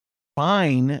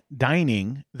Fine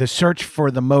Dining, the search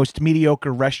for the most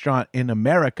mediocre restaurant in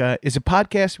America, is a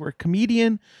podcast where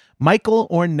comedian Michael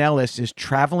Ornelas is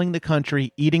traveling the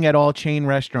country, eating at all chain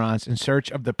restaurants in search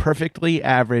of the perfectly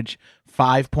average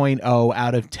 5.0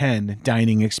 out of 10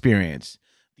 dining experience,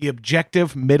 the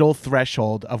objective middle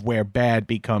threshold of where bad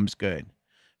becomes good.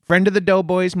 Friend of the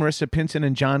Doughboys, Marissa Pinson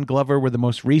and John Glover were the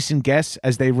most recent guests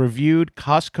as they reviewed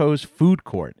Costco's food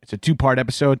court. It's a two-part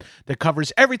episode that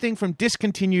covers everything from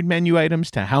discontinued menu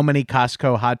items to how many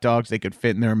Costco hot dogs they could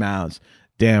fit in their mouths.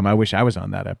 Damn, I wish I was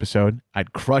on that episode.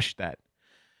 I'd crush that.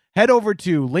 Head over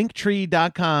to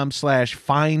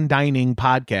linktree.com/fine dining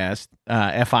podcast,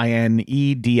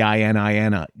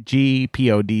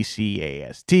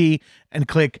 FINEDININGPODCAST, and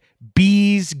click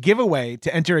Bees Giveaway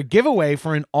to enter a giveaway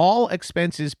for an all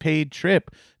expenses paid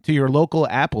trip to your local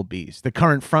Applebee's, the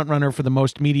current frontrunner for the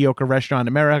most mediocre restaurant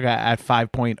in America at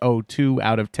 5.02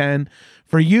 out of 10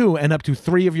 for you and up to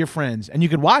 3 of your friends. And you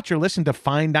can watch or listen to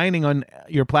Fine Dining on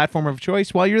your platform of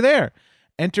choice while you're there.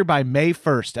 Enter by May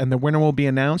 1st, and the winner will be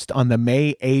announced on the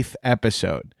May 8th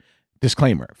episode.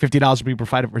 Disclaimer, $50 will be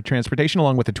provided for transportation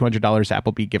along with a $200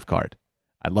 Applebee gift card.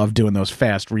 I love doing those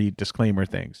fast read disclaimer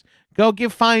things. Go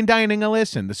give Fine Dining a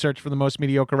listen. The search for the most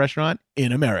mediocre restaurant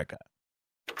in America.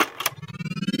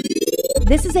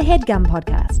 This is a HeadGum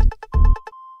podcast.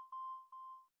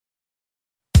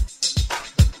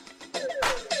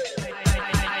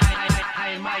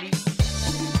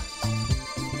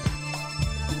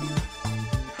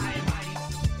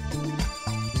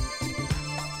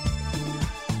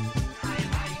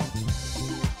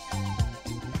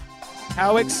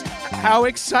 How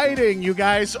exciting you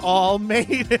guys all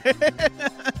made it.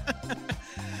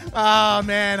 Oh,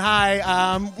 man.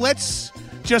 Hi. Let's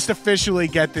just officially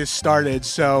get this started.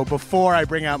 So before I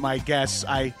bring out my guests,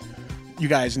 you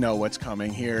guys know what's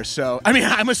coming here. So, I mean,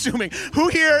 I'm assuming who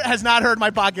here has not heard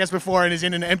my podcast before and is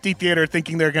in an empty theater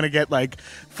thinking they're going to get like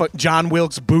John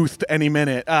Wilkes Booth any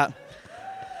minute.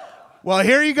 Well,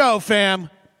 here you go,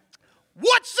 fam.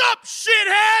 What's up,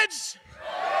 shitheads?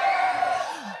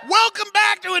 Welcome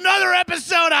back to another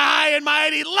episode of High and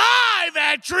Mighty live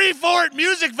at Treefort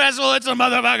Music Festival. It's a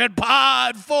motherfucking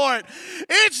pod fort.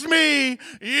 It's me,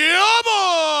 your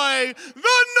boy,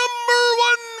 the number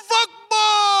one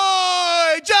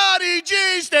fuckboy, Johnny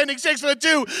G, standing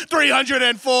 6'2",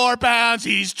 304 pounds.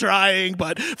 He's trying,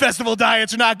 but festival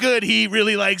diets are not good. He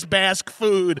really likes Basque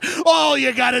food. All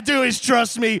you gotta do is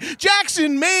trust me.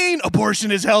 Jackson, Maine,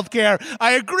 abortion is healthcare.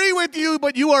 I agree with you,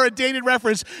 but you are a dated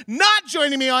reference. Not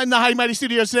joining me on the High and Mighty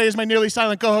Studios today is my nearly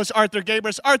silent co-host, Arthur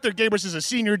Gabris. Arthur Gabris is a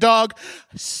senior dog,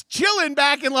 chilling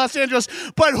back in Los Angeles,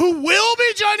 but who will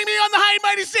be joining me on the High and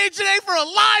Mighty stage today for a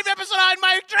live episode of High and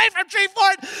Mighty from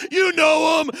Treefort. You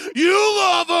know him, you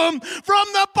love him, from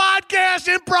the podcast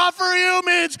Improv for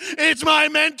Humans. It's my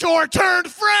mentor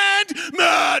turned friend,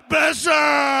 Matt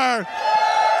Besser.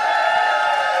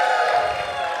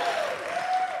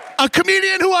 A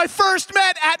comedian who I first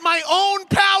met at my own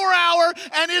Power Hour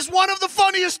and is one of the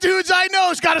funniest dudes I know.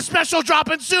 Has got a special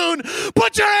dropping soon.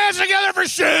 Put your hands together for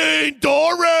Shane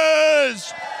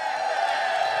Torres.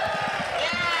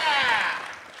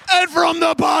 And from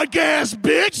the podcast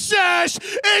Bitch Sesh,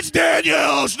 it's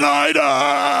Danielle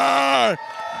Schneider.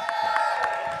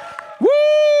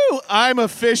 Woo! I'm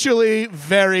officially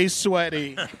very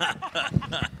sweaty.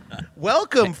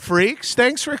 Welcome, freaks.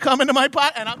 Thanks for coming to my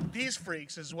pod. And these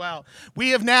freaks as well.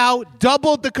 We have now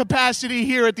doubled the capacity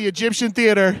here at the Egyptian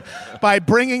Theater by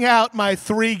bringing out my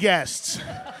 3 guests.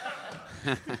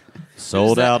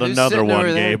 Sold out another one,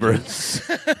 Gabris.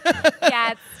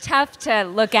 Yeah, it's tough to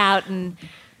look out and,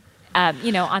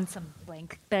 on some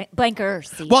blanker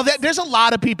seats. Well, there's a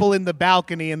lot of people in the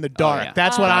balcony in the dark. Oh, yeah.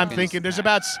 That's what I'm thinking. There's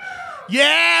about...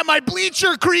 Yeah, my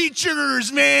bleacher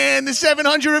creatures, man. The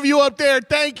 700 of you up there,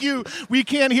 thank you. We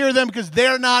can't hear them because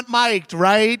they're not mic'd,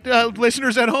 right?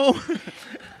 Listeners at home?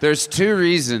 There's 2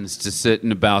 reasons to sit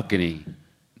in a balcony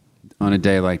on a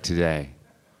day like today.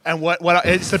 And what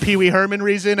it's the Pee Wee Herman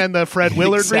reason and the Fred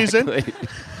Willard reason?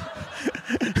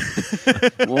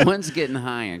 Well, one's getting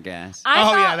high, I guess.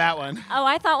 That one. Oh,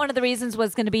 I thought one of the reasons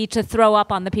was going to be to throw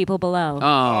up on the people below.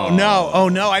 Oh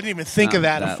no, I didn't even think of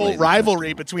that. A full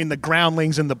rivalry between the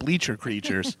groundlings and the bleacher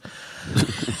creatures.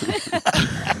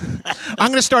 I'm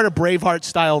going to start a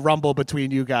Braveheart-style rumble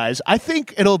between you guys. I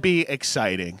think it'll be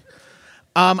exciting.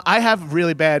 I have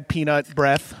really bad peanut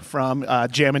breath from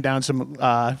jamming down some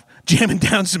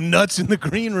nuts in the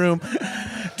green room.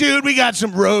 Dude, we got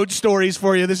some road stories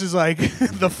for you. This is like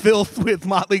the filth with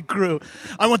Motley Crue.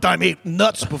 I one time ate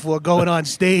nuts before going on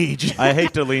stage. I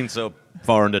hate to lean so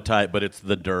far into type, but it's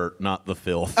the dirt, not the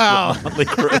filth. Oh,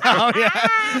 oh yeah.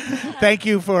 Thank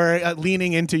you for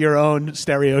leaning into your own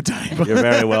stereotype. You're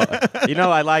very well. You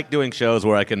know, I like doing shows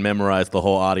where I can memorize the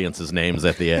whole audience's names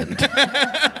at the end.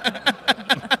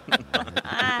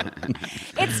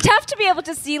 It's tough to be able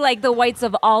to see like the whites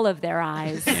of all of their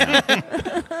eyes.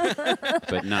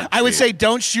 But not. I would say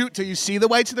don't shoot till you see the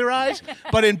whites of their eyes.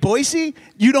 But in Boise,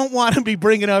 you don't want to be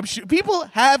bringing up. People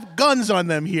have guns on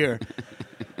them here.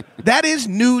 That is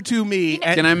new to me.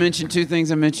 Can I mention two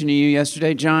things I mentioned to you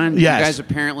yesterday, John? Yes. You guys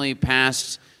apparently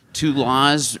passed 2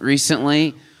 laws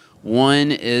recently.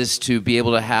 One is to be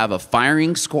able to have a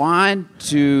firing squad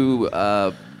to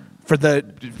for the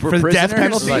death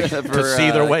penalty. To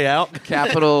see their way out.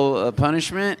 Capital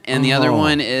punishment. And the other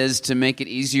one is to make it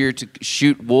easier to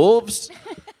shoot wolves.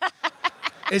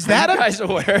 Is that Are you guys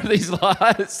aware of these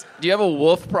laws? Do you have a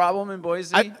wolf problem in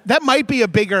Boise? That might be a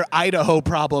bigger Idaho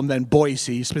problem than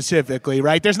Boise specifically,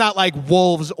 right? There's not like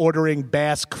wolves ordering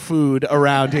Basque food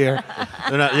around here.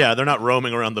 They're not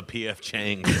roaming around the P.F.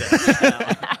 Chang.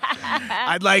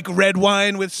 I'd like red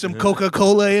wine with some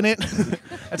Coca-Cola in it.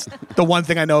 That's the one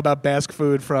thing I know about Basque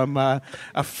food from a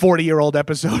 40-year-old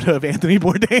episode of Anthony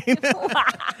Bourdain.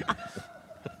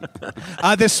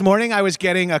 This morning I was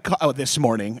getting this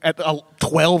morning at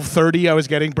 12:30 I was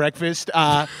getting breakfast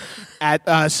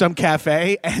at some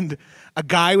cafe, and a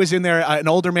guy was in there, an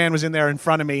older man was in there in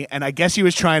front of me, and I guess he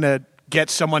was trying to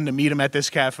get someone to meet him at this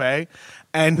cafe,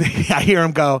 and I hear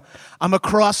him go, "I'm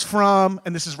across from,"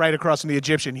 and this is right across from the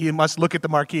Egyptian. He must look at the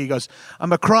marquee. He goes,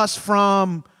 "I'm across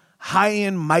from High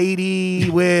and Mighty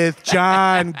with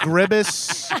John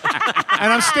Gribbus."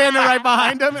 And I'm standing right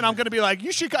behind him, and I'm going to be like,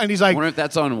 "You should," and he's like, I wonder if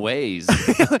that's on Waze.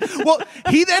 well,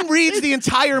 he then reads the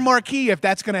entire marquee if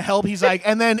that's going to help. He's like,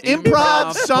 and then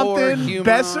improv something,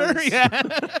 Besser. Yeah.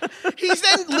 He's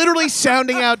then literally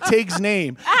sounding out Tig's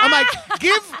name. I'm like,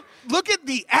 look at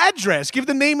the address. Give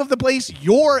the name of the place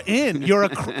you're in.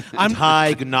 I'm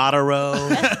Tig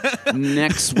Notaro.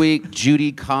 Next week,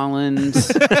 Judy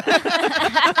Collins.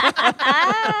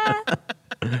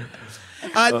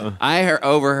 I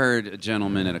overheard a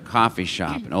gentleman at a coffee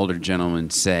shop, an older gentleman,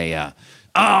 say,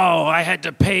 "Oh, I had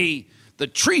to pay the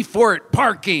Treefort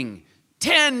parking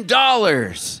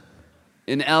 $10."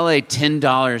 In L.A.,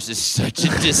 $10 is such a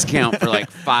discount for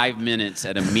like 5 minutes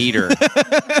at a meter.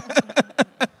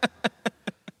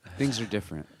 Things are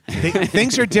different.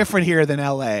 Things are different here than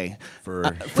L.A.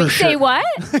 For sure. Say what?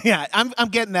 Yeah, I'm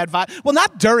getting that vibe. Well,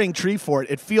 not during Treefort.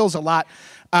 It feels a lot.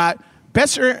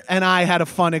 Besser and I had a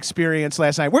fun experience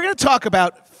last night. We're going to talk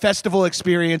about festival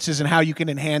experiences and how you can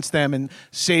enhance them and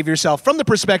save yourself from the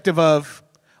perspective of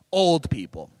old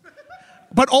people.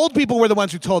 But old people were the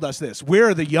ones who told us this.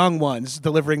 We're the young ones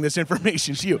delivering this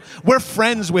information to you. We're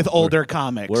friends with older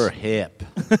comics. We're hip.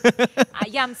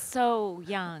 Yeah, I'm so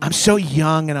young. I'm so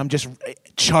young, and I'm just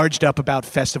charged up about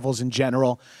festivals in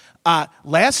general.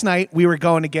 Last night, we were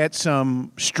going to get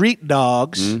some street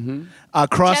dogs.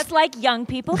 Just like young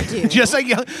people do. just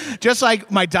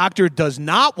like my doctor does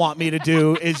not want me to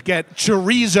do is get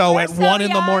chorizo at 1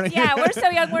 in the morning. Yeah, we're so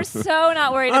young. We're so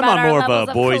not worried I'm about on our more levels of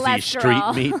a Boise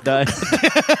cholesterol. street meat diet.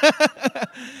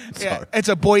 Yeah, it's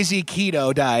a Boise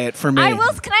keto diet for me. Can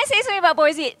I say something about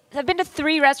Boise? I've been to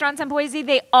 3 restaurants in Boise.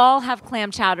 They all have clam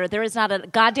chowder. There is not a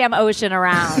goddamn ocean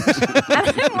around.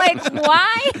 And I'm like,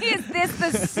 why is this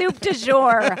the soup du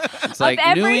jour? It's like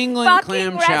New England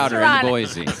clam chowder in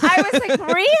Boise. I was like,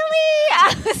 really?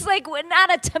 I was like,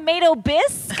 not a tomato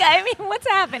bisque? I mean, what's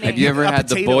happening? Have you ever had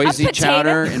the Boise A potato?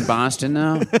 chowder in Boston,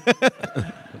 though?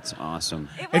 It's awesome.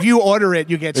 If you order it,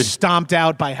 you get stomped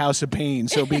out by House of Pain,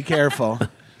 so be careful.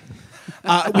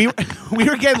 We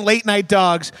were getting late night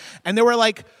dogs, and there were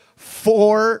like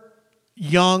 4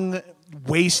 young,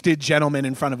 wasted gentlemen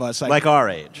in front of us, like our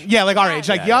age. Yeah, like our age,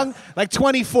 like young, like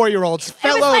 24-year-olds, It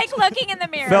was like looking in the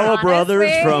mirror. Fellow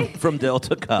honestly. brothers from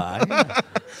Delta Chi.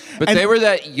 But they were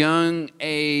that young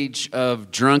age of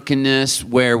drunkenness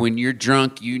where when you're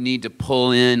drunk, you need to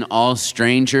pull in all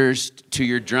strangers to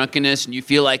your drunkenness, and you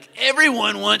feel like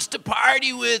everyone wants to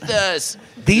party with us.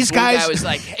 These guys. One guy was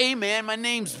like, "Hey, man, my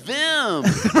name's Vim."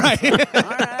 Right. All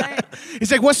right.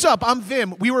 He's like, "What's up? I'm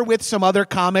Vim." We were with some other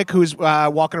comic who's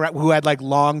walking around who had like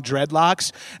long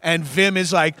dreadlocks, and Vim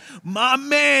is like, "My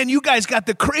man, you guys got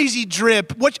the crazy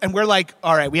drip." And we're like,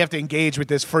 "All right, we have to engage with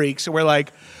this freak." So we're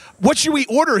like, "What should we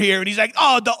order here?" And he's like,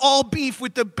 "Oh, the all beef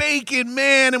with the bacon,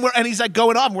 man." And he's like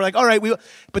going off. And we're like, "All right."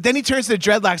 But then he turns to the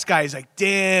dreadlocks guy. He's like,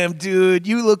 "Damn, dude,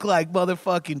 you look like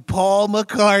motherfucking Paul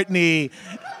McCartney."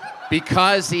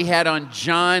 Because he had on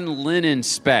John Lennon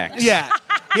specs. Yeah.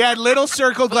 He had little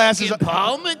circle glasses.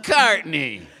 Paul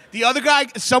McCartney. The other guy,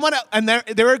 someone, and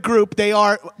they're a group. They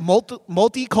are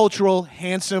multicultural,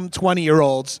 handsome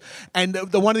 20-year-olds. And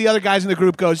the one of the other guys in the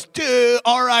group goes,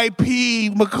 R.I.P.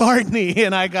 McCartney.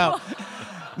 And I go,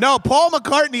 no, Paul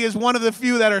McCartney is one of the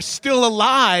few that are still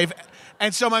alive.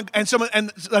 And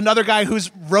another guy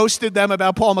who's roasted them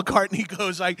about Paul McCartney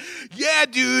goes like, yeah,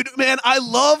 dude, man, I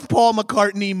love Paul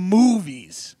McCartney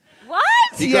movies. What?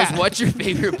 He goes, what's your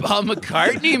favorite Paul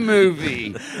McCartney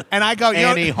movie? And I go,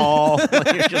 Annie Hall.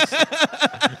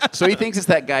 So he thinks it's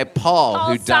that guy Paul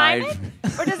who died. Simon?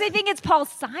 Or does he think it's Paul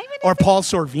Simon? or Paul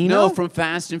Sorvino. No, from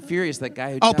Fast and Furious, that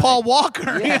guy who died. Paul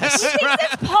Walker. Yes. He thinks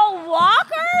it's Paul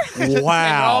Walker? And we're all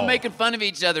Wow. making fun of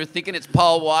each other, thinking it's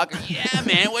Paul Walker. Yeah,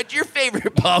 man, what's your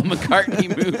favorite Paul McCartney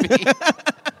movie?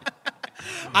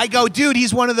 I go, dude,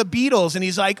 he's one of the Beatles. And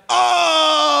he's like,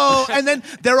 oh. And then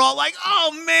they're all like,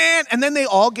 oh, man. And then they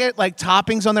all get like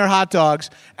toppings on their hot dogs.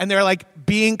 And they're like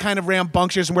being kind of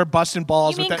rambunctious and we're busting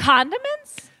balls. You mean with that.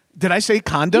 condiments? Did I say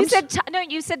condoms? You said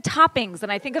you said toppings,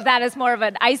 and I think of that as more of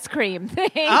an ice cream thing.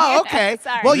 Oh, okay.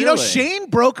 Sorry. Well, you know, Really? Shane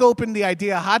broke open the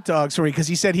idea of hot dogs for me because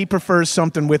he said he prefers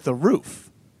something with a roof.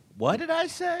 What did I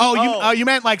say? You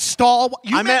meant like stall?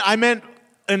 I meant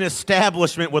an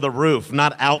establishment with a roof,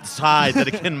 not outside that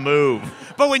it can move.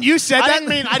 But when you said I that, didn't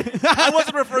mean I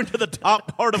wasn't referring to the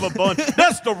top part of a bun.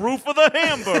 That's the roof of the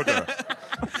hamburger.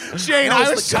 Shane, No, I it's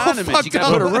was the so condiments. fucked You got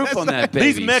to put a up. roof on that baby.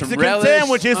 These Some Mexican relish,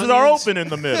 sandwiches are onions. open in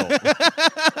the middle.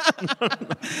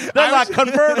 They're like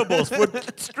convertibles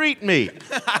for street meat.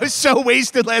 I was so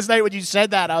wasted last night when you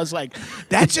said that. I was like,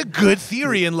 that's a good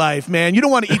theory in life, man. You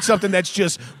don't want to eat something that's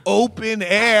just open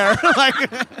air.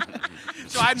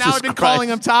 So I've been calling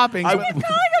them toppings. You're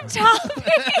calling them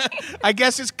toppings. I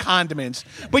guess it's condiments.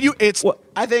 But it's...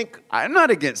 I think I'm not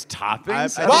against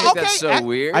toppings. I Well, think okay, that's so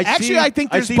weird. Actually, I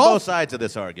think there's I see both. both sides of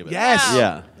this argument. Yes. No,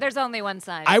 Yeah. There's only one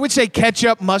side. I would say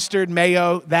ketchup, mustard,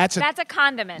 mayo. That's That's a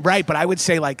condiment. right, but I would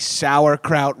say like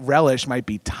sauerkraut, relish might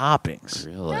be toppings.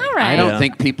 Really? All right. I don't Yeah.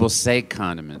 think people say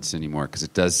condiments anymore because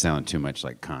it does sound too much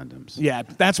like condoms. Yeah,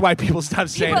 that's why people stop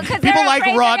saying People- 'cause People they're like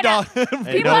afraid raw they're dog. gonna-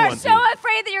 Hey, People no are one so did.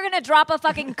 afraid that you're going to drop a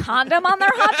fucking condom on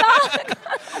their hot dog.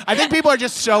 I think people are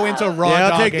just so into raw Yeah, I'll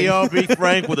dogging. take the old beef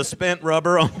frank with a spent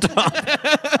rubber on top.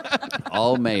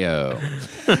 All mayo.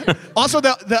 Also,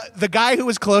 the guy who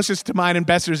was closest to mine and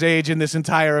Besser's age in this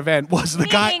entire event was the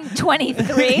guy. Meaning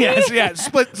 23. Yes,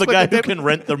 split The guy who dip. can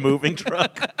rent the moving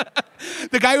truck.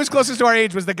 The guy who was closest to our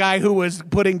age was the guy who was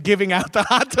giving out the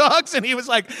hot dogs, and he was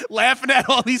like laughing at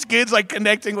all these kids, like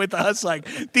connecting with us, like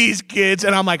these kids.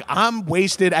 And I'm like, I'm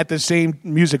wasted at the same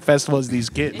music festival as these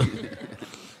kids.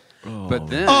 But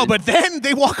then, But then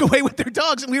they walk away with their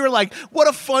dogs, and we were like, what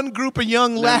a fun group of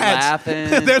young lads.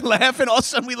 laughing. They're laughing. All of a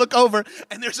sudden, we look over,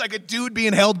 and there's like a dude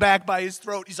being held back by his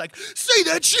throat. He's like, say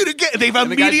that shit again. They've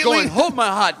and the guy's immediately, going, hold my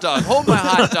hot dog, hold my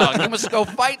hot dog. He must go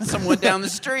fight someone down the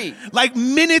street. like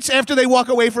minutes after they walk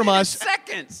away from us,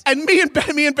 Seconds. and me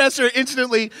and Besser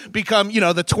instantly become,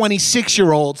 the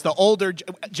 26-year-olds, the older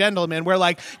gentlemen. We're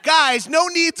like, guys, no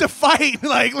need to fight.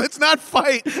 Like, let's not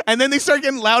fight. And then they start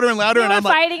getting louder and louder, We and were I'm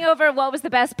like, fighting over what was the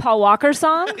best Paul Walker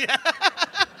song.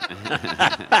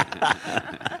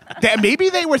 maybe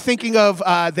they were thinking of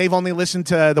they've only listened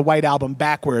to the White Album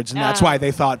backwards, and that's why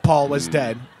they thought Paul was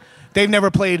dead. They've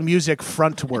never played music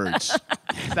frontwards.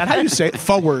 Is that how you say it?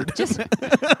 Forward.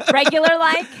 Regular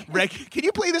like. Can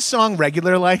you play this song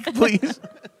regular like, please?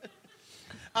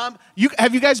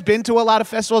 Have you guys been to a lot of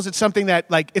festivals? It's something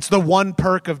that, like, it's the one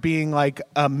perk of being like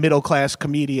a middle class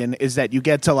comedian is that you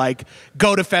get to like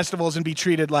go to festivals and be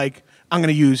treated like, I'm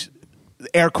going to use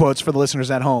air quotes for the listeners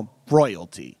at home,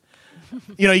 royalty.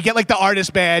 You get like the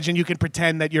artist badge, and you can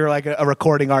pretend that you're like a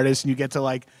recording artist, and you get to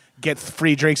like get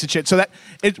free drinks and shit. So that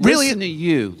it really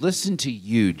Listen to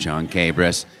you, John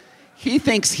Cabris. He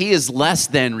thinks he is less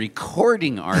than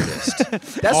recording artist.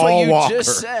 That's Paul what you Walker.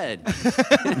 just said.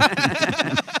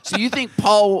 So you think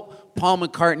Paul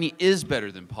McCartney is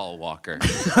better than Paul Walker?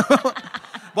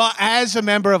 Well, as a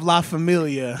member of La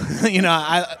Familia,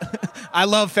 I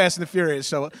love Fast and the Furious.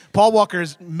 So Paul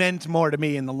Walker's meant more to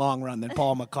me in the long run than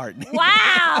Paul McCartney.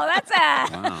 Wow,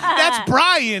 That's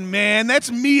Brian, man. That's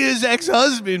Mia's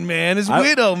ex-husband, man. His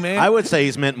widow, man. I would say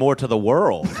he's meant more to the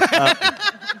world.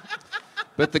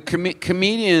 But the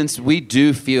comedians, we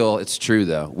do feel, it's true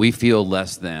though, we feel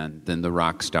less than the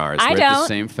rock stars. I We're at the don't.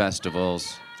 same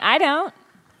festivals. I don't.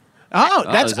 Oh,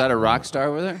 Oh, that's is that a rock star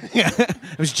over there?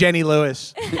 it was Jenny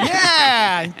Lewis.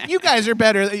 Yeah, you guys are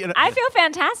better. I feel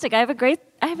fantastic. I have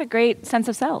a great sense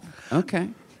of self. Okay.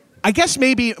 I guess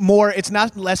maybe more. It's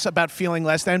not less about feeling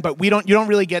less than, but you don't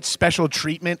really get special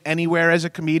treatment anywhere as a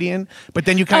comedian. But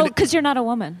then you kind Oh, of because you're not a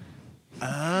woman.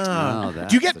 Oh,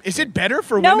 Do you get? Is it better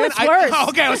for No, women? it's worse.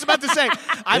 Okay, I was about to say.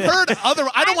 I've heard other.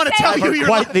 I don't want to tell you. You're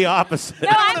Quite the opposite. No,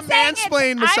 I'm saying I'm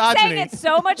saying misogyny. it's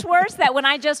so much worse that when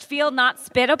I just feel not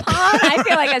spit upon, I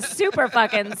feel like a super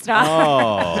fucking star.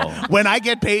 Oh. when I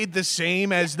get paid the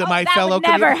same as my that fellow. would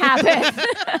never comedian- happen.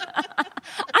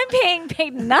 I'm being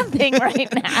paid nothing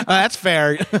right now. That's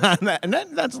fair. And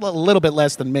that's a little bit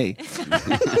less than me.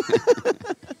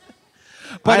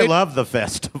 I it- love the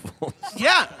festival.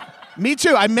 Yeah. Me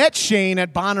too. I met Shane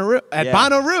at Bonnaroo. Yeah.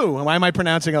 Bonnaroo. Why am I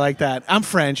pronouncing it like that? I'm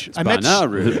French. I met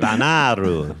Bonnaroo.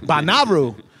 Banaru.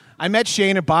 Bonnaroo. I met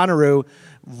Shane at Bonnaroo,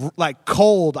 like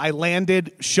cold. I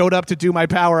landed, showed up to do my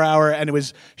power hour, and it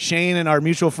was Shane and our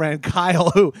mutual friend Kyle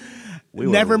who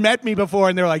never met me before,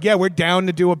 and they were like, "Yeah, we're down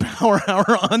to do a power hour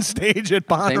on stage at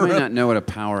They Bonnaroo." may not know what a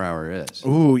power hour is.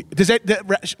 Ooh,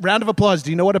 round of applause. Do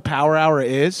you know what a power hour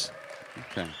is?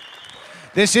 Okay.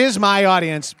 This is my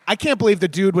audience. I can't believe the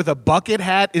dude with a bucket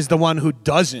hat is the one who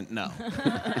doesn't know.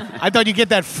 I thought you get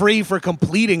that free for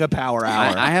completing a power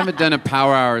hour. I haven't done a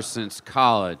power hour since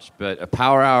college, but a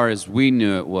power hour as we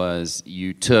knew it was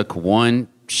you took one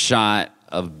shot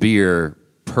of beer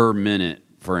per minute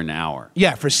for an hour.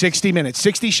 Yeah, for 60 minutes.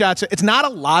 60 shots. It's not a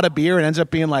lot of beer. It ends up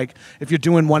being like, if you're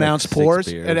doing 1 ounce 6 pours,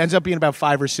 beers. it ends up being about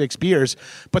 5 or 6 beers.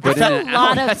 But the That's a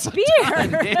lot of that's a beer.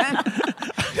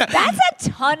 That's a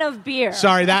ton of beer.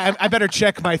 Sorry, that I better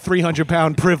check my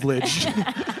 300-pound privilege.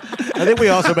 I think we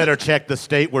also better check the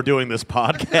state we're doing this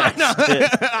podcast.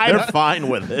 They're fine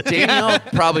with it. Danielle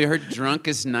probably her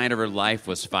drunkest night of her life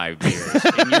was 5 beers.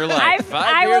 And you're like, 5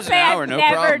 I will beers say an hour, I've no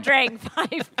never problem. drank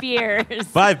 5 beers.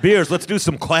 5 beers. Let's do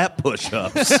some clap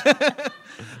push-ups.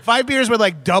 5 beers with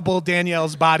like double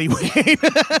Danielle's body weight.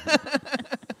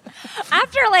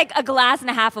 After like a glass and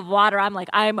a half of water, I'm like,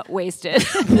 I'm wasted.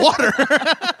 Water.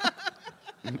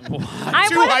 I'm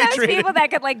Too one of those hydrated. people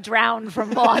that could like drown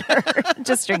from water,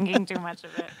 just drinking too much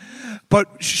of it.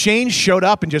 But Shane showed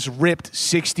up and just ripped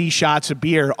 60 shots of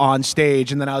beer on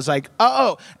stage. And then I was like,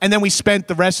 oh. And then we spent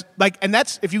the rest, like, and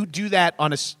that's, if you do that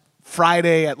on a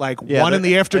Friday at like 1 in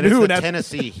the afternoon. And it's the that's-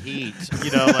 Tennessee heat,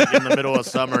 like in the middle of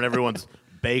summer, and everyone's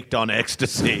baked on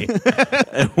ecstasy.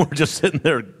 And we're just sitting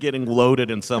there getting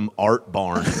loaded in some art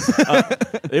barn.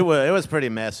 It was pretty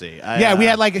messy. Yeah, we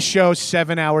had like a show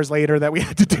 7 hours later that we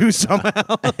had to do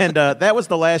somehow. And that was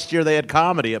the last year they had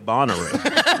comedy at Bonnaroo.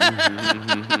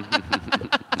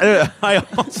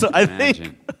 I think,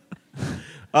 Imagine.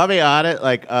 I'll be honest,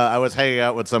 like I was hanging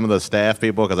out with some of the staff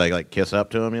people because I like kiss up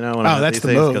to them, when I'm at that's these the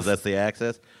things move. because that's the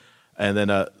access. And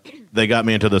then they got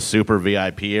me into the super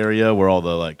VIP area where all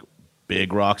the like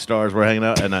big rock stars were hanging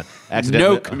out, and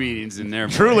accidentally No comedians in there.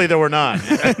 Truly, there were not.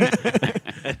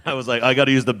 And I was like, I got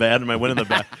to use the bathroom. I went in the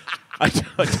bathroom. I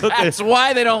took That's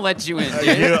why they don't let you in,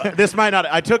 dude. this might not.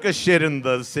 I took a shit in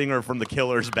the singer from the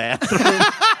Killer's bathroom.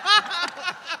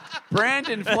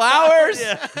 Brandon Flowers?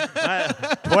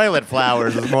 Toilet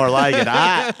flowers is more like it.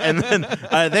 And then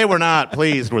they were not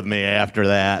pleased with me after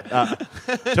that.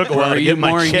 Took a while Are to you get my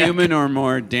more check. human or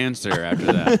more dancer after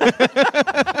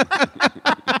that?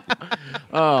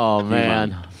 Oh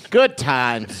man, good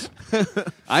times.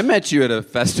 I met you at a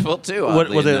festival too. What-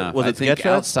 Oddly was it- enough. was I it think Sketchfest?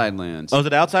 Outside Lands. Oh, is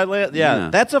it Outside Land? Yeah, Yeah.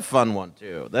 that's a fun one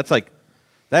too. That's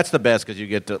the best because you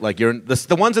get to like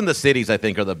the ones in the cities I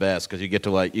think are the best because you get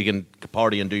to like you can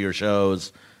party and do your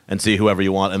shows and see whoever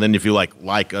you want, and then if you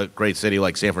like a great city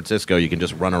like San Francisco, you can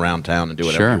just run around town and do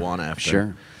whatever Sure. you want after.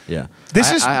 Sure. Yeah. I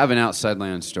have an Outside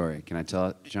Land story. Can I tell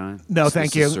it, John? No, This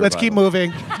thank is you. Let's keep survival.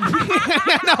 moving.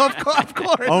 No, of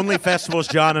course. Only festivals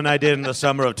John and I did in the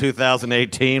summer of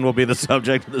 2018 will be the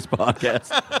subject of this podcast.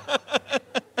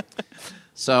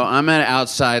 So I'm at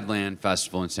Outside Land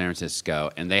Festival in San Francisco,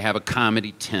 and they have a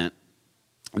comedy tent,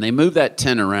 and they move that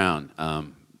tent around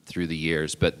through the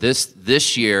years. But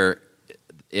this year,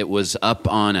 it was up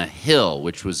on a hill,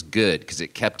 which was good because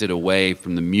it kept it away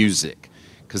from the music.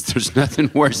 Because there's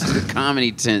nothing worse at a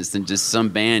comedy tent than just some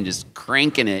band just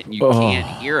cranking it, and you can't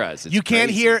hear us. It's You can't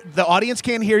crazy. hear, the audience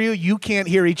can't hear you, you can't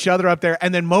hear each other up there,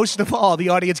 and then most of all, the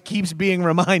audience keeps being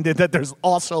reminded that there's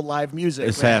also live music.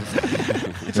 It's man.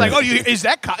 It's like, oh, is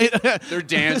that... They're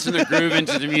dancing, they're grooving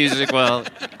to the music while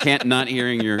can't not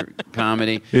hearing your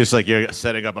comedy. It's like you're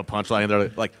setting up a punchline, and they're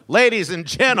like, ladies and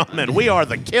gentlemen, we are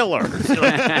the Killers.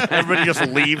 Everybody just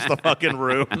leaves the fucking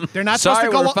room. They're not Sorry,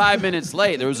 supposed to go... we're 5 minutes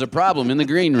late. There was a problem in the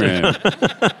green room.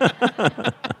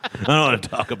 I don't want to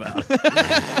talk about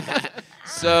it.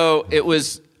 So it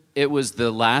was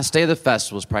the last day of the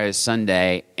festival. It was probably a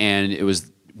Sunday, and it was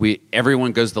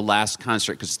everyone goes to the last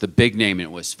concert because it's the big name, and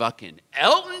it was fucking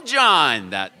Elton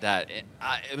John.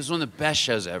 It was one of the best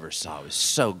shows I ever saw. It was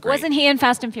so great. Wasn't he in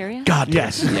Fast and Furious? God,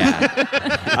 yes. Yeah.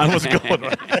 I was going.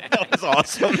 That was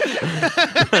awesome.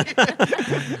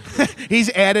 He's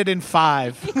added in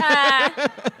 5.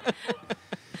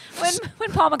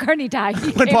 When Paul McCartney died.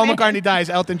 When Paul McCartney dies,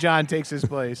 Elton John takes his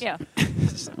place. Yeah.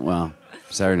 Well,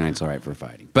 Saturday night's all right for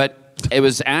fighting. But it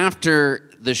was after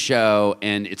the show,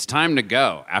 and it's time to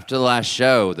go. After the last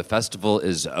show, the festival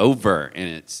is over,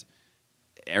 and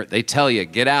they tell you,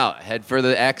 get out, head for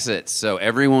the exits. So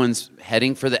everyone's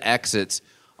heading for the exits.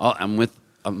 I'm with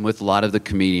a lot of the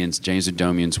comedians. James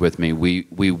Adomian's with me.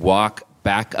 We walk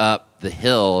back up the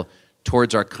hill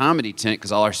towards our comedy tent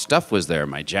because all our stuff was there.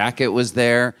 My jacket was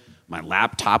there. My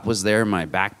laptop was there. My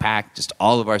backpack. Just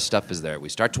all of our stuff is there. We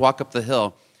start to walk up the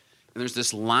hill, and there's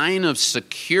this line of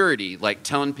security, like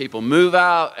telling people, move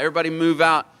out, everybody move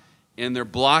out. And they're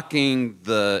blocking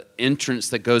the entrance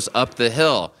that goes up the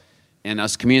hill. And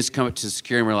us comedians come up to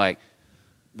security, and we're like,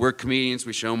 we're comedians.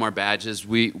 We show them our badges.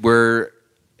 We're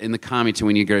in the comedy tent.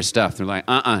 We need to get our stuff. They're like,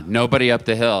 nobody up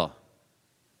the hill.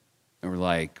 And we're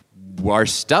like, our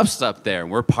stuff's up there.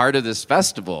 We're part of this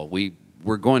festival.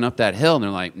 We're going up that hill. And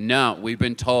they're like, no, we've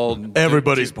been told.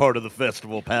 Everybody's part of the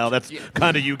festival, pal. That's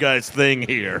kind of you guys' thing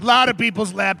here. A lot of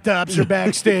people's laptops are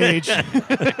backstage.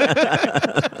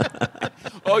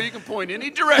 Oh, you can point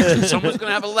any direction. Someone's going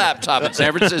to have a laptop in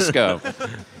San Francisco.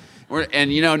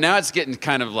 And, now it's getting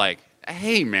kind of like,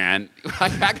 hey, man, I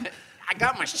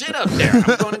got my shit up there.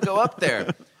 I'm going to go up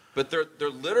there. But they're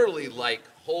literally like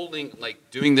holding,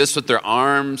 like doing this with their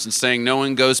arms and saying no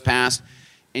one goes past.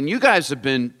 And you guys have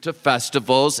been to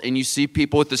festivals and you see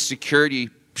people with the security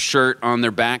shirt on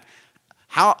their back.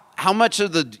 How much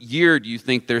of the year do you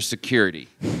think there's security?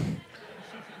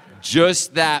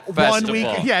 Just that festival. 1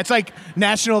 week. Yeah, it's like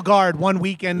National Guard, 1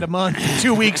 weekend a month,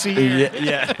 2 weeks a year.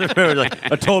 Yeah.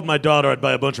 I told my daughter I'd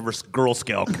buy a bunch of her Girl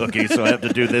Scout cookies, so I have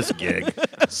to do this gig.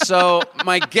 So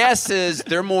my guess is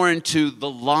they're more into the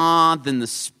law than the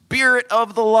spirit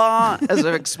of the law, as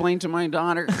I've explained to my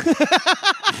daughter.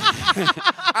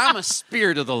 I'm a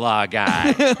spirit of the law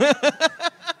guy.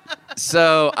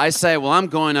 So I say, well, I'm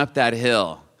going up that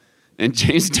hill. And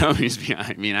James Tony's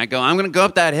behind me. And I go, I'm going to go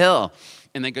up that hill.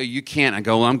 And they go, you can't. I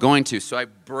go, well, I'm going to. So I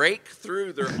break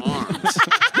through their arms.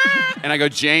 And I go,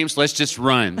 James, let's just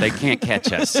run. They can't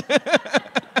catch us.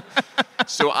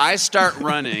 So I start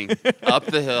running up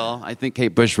the hill. I think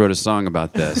Kate Bush wrote a song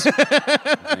about this.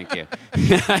 Thank you.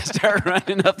 I start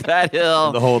running up that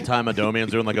hill. The whole time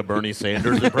Adomian's doing like a Bernie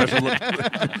Sanders impression.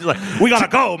 He's like, we got to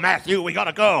go, Matthew. We got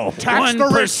to go.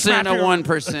 1% of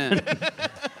 1%.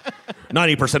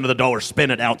 90% of the dollars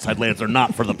spent at outside lands are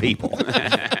not for the people.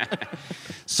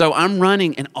 So I'm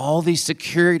running, and all these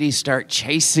security start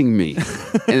chasing me.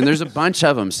 And there's a bunch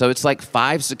of them. So it's like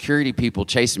 5 security people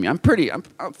chasing me. I'm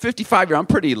 55 years. I'm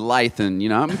pretty lithe, and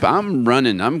I'm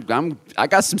running. I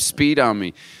got some speed on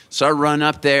me. So I run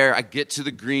up there. I get to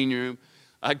the green room.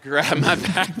 I grab my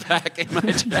backpack and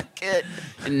my jacket,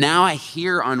 and now I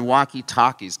hear on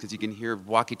walkie-talkies, because you can hear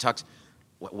walkie-talkies,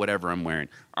 whatever I'm wearing.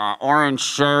 Orange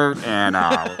shirt and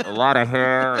a lot of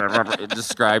hair, and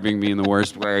describing me in the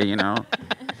worst way,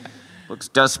 Looks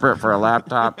desperate for a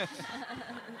laptop.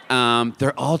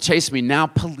 They're all chasing me. Now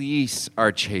police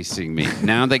are chasing me.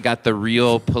 Now they got the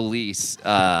real police.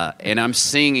 And I'm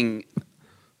seeing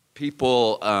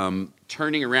people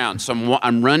turning around. So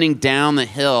I'm running down the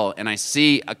hill, and I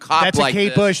see a cop That's like a Kate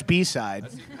this. Bush B-side.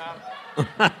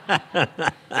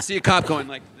 I see a cop going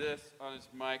like this on his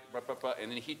mic, and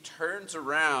then he turns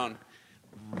around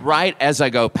right as I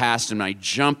go past him. I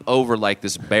jump over like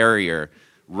this barrier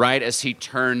right as he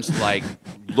turns, like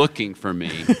looking for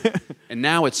me. And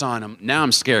now it's on him. Now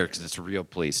I'm scared because it's real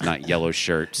police, not yellow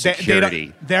shirt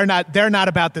security. They're not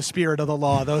about the spirit of the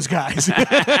law, those guys.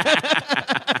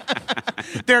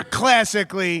 They're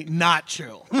classically not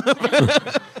chill.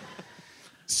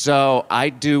 So I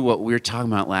do what we were talking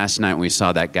about last night when we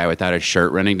saw that guy without a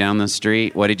shirt running down the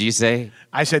street. What did you say?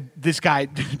 I said, this guy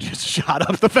just shot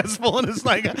up the festival and it's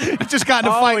like, he just got in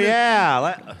a fight. Oh,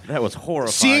 yeah. That was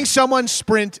horrifying. Seeing someone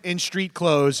sprint in street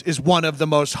clothes is one of the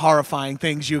most horrifying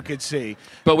things you could see.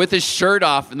 But with his shirt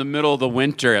off in the middle of the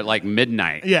winter at like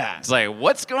midnight. Yeah. It's like,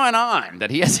 what's going on that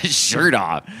he has his shirt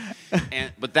off?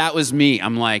 But that was me.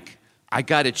 I'm like, I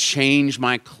got to change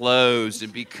my clothes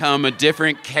and become a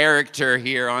different character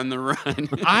here on the run.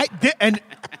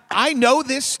 I know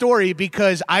this story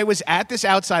because I was at this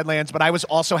Outside Lands, but I was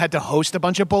also had to host a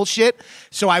bunch of bullshit,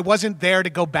 so I wasn't there to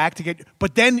go back to get.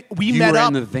 But then we met up. You were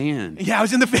in the van. Yeah, I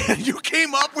was in the van. You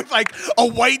came up with like a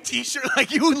white T-shirt,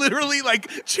 like you literally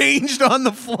like changed on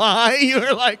the fly. You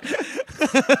were like,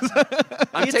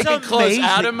 I'm taking clothes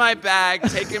out of my bag,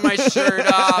 taking my shirt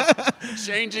off,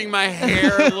 changing my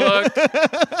hair look.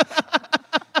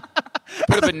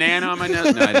 Put a banana on my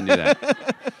nose. No, I didn't do that.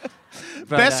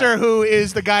 Besser, who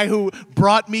is the guy who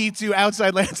brought me to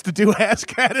Outside Lands to do Ask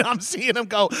Cat, and I'm seeing him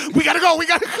go, we gotta go. And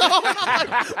I'm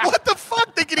like, what the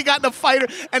fuck? Thinking he got in a fight,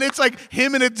 and it's like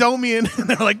him and Adomian, and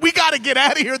they're like, we gotta get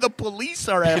out of here. The police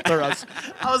are after us.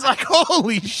 I was like,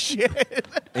 holy shit.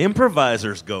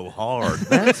 Improvisers go hard.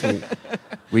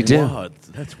 We do. Wild.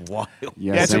 That's wild.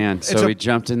 Yes, and so we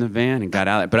jumped in the van and got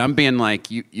out. But I'm being like,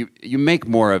 you make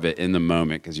more of it in the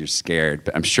moment because you're scared.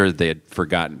 But I'm sure that they had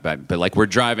forgotten. But like we're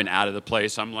driving out of the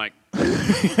place, I'm like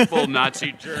full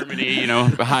Nazi Germany,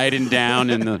 hiding down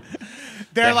in the.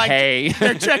 They're like hay.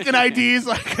 They're checking IDs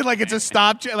like it's a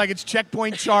stop, like it's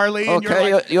Checkpoint Charlie. And Okay,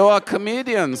 you're like, you are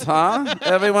comedians, huh?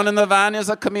 Everyone in the van is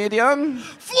a comedian.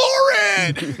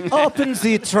 Florid. Open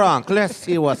the trunk. Let's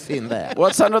see what's in there.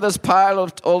 What's under this pile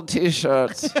of old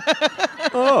T-shirts?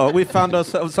 Oh, we found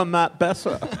ourselves a Matt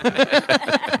Besser.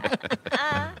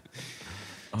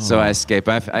 So I escaped.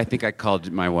 I think I called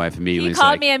my wife immediately. He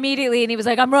called me immediately, and he was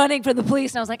like, I'm running from the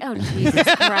police. And I was like, oh, Jesus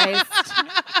Christ.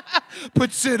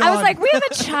 Puts it on. I was like, we have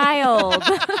a child.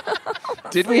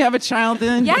 Did we have a child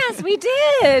then? Yes, we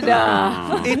did.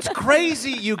 It's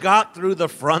crazy you got through the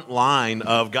front line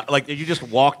of, like, you just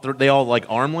walked through, they all, like,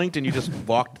 arm linked, and you just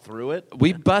walked through it?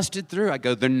 We busted through. I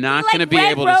go, they're not Like going to be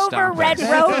Red able Rover, to stop Red us.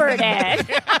 Rover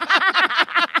did.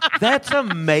 That's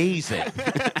amazing.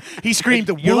 He screamed,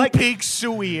 the You're like- Pig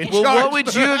Suey in Well, charge. what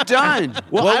would you have done?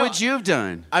 Well, what I- would you have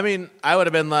done? I mean, I would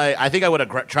have been like, I think I would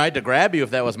have tried to grab you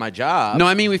if that was my job. No,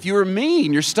 I mean, if you were me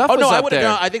and your stuff Oh, was no, I up would have there.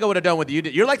 done, I think I would have done what you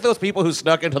did. You're like those people who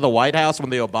snuck into the White House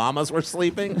when the Obamas were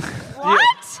sleeping. What?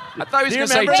 I thought he was Do you going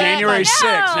to say remember that? January No.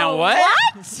 6th. Now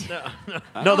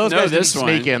What? No, those know guys didn't this one.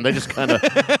 sneak in. They just kind of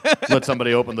let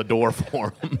somebody open the door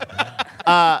for them.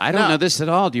 I don't know this at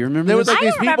all. Do you remember There was this? like I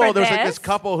these remember people. There was like this. this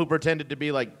couple who pretended to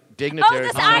be like Oh,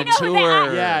 dignitaries. this, I know who they tour.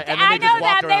 are. Yeah, and then I they just know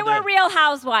walked them. They around were there. Real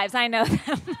Housewives. I know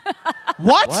them.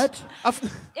 What? What?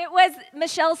 It was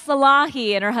Michelle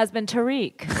Salahi and her husband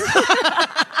Tariq.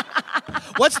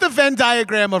 What's the Venn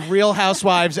diagram of Real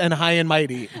Housewives and High and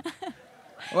Mighty?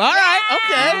 Well, all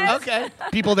right, okay.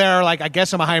 People there are like, I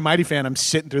guess I'm a High and Mighty fan. I'm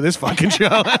sitting through this fucking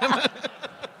show.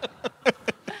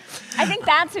 I think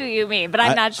that's who you mean, but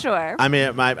I'm not sure. I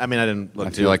mean, I didn't look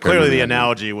too. feel like I Clearly, remember the that.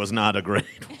 analogy was not a great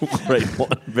one.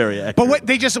 Very accurate. But what,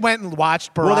 they just went and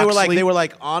watched Barack Well, sleep? they were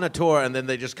like on a tour, and then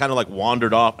they just kind of like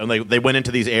wandered off, and they went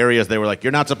into these areas. They were like,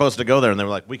 "You're not supposed to go there," and they were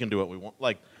like, "We can do what we want."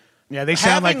 Like, Yeah, they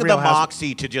sound having like Real the Housewives.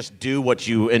 moxie to just do what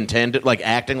you intended, like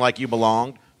acting like you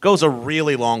belonged, goes a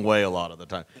really long way a lot of the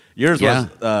time. Yours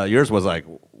was like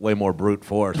way more brute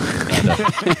force,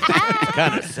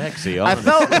 kind of sexy. I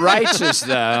Honestly. felt righteous,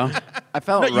 though. I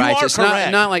felt No, you are righteous.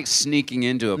 correct. Not like sneaking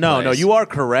into a No, place. you are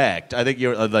correct. I think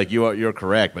you're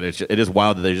correct, but it is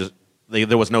wild that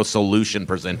there was no solution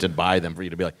presented by them for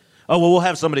you to be like, oh well, we'll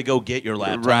have somebody go get your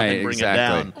laptop Right, and bring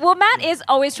exactly. it down. Well, Matt is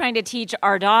always trying to teach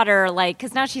our daughter, like,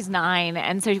 because now she's 9,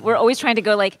 and so we're always trying to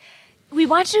go, like, we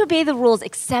want you to obey the rules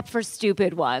except for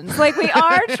stupid ones. Like, we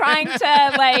are trying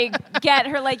to, like, get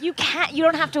her, like, you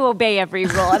don't have to obey every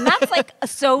rule. And that's, like,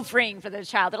 so freeing for the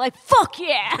child. They're like, fuck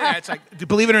yeah. Yeah, it's like,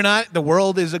 believe it or not, the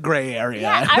world is a gray area.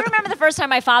 Yeah, I remember the first time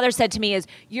my father said to me is,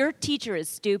 your teacher is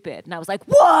stupid. And I was like,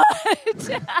 what?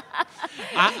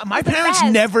 My parents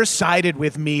best. never sided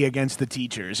with me against the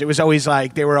teachers. It was always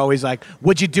like, they were always like,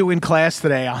 what'd you do in class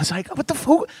today? I was like, what the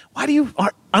fuck? Why do you,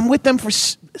 I'm with them for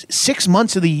 6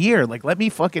 months of the year. Like, let me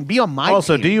fucking be on my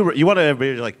Also, team. you want to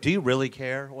be like, do you really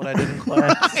care what I did in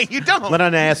class? You don't. Let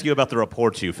me ask you about the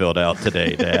reports you filled out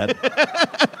today, Dad.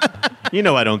 You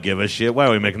know I don't give a shit. Why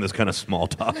are we making this kind of small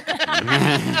talk?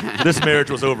 This marriage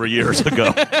was over years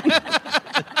ago.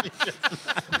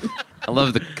 I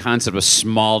love the concept of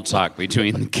small talk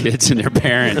between the kids and their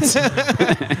parents.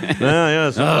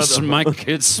 Yeah, Oh, my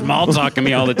kids small talking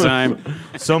me all the time.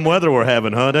 some weather we're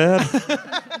having, huh, Dad?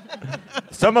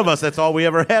 Some of us, that's all we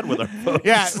ever had with our folks.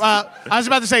 Yeah, well, I was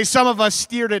about to say some of us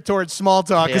steered it towards small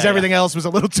talk because Yeah, everything else was a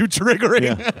little too triggering.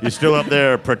 Yeah. You still up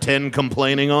there pretend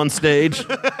complaining on stage?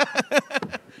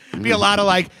 Be a lot of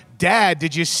like, Dad,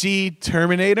 did you see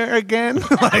Terminator again?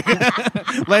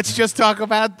 Like, let's just talk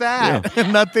about that.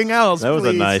 Nothing else. That was a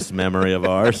please. nice memory of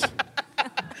ours.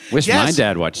 Wish Yes. my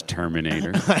dad watched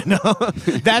Terminator. I know.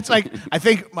 That's like, I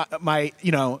think my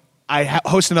I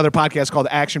host another podcast called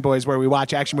Action Boys where we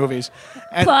watch action movies.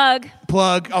 And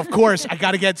Plug. Of course, I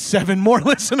got to get 7 more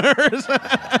listeners.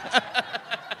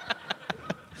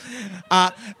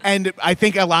 And I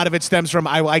think a lot of it stems from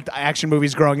I liked action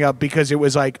movies growing up because it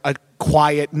was like a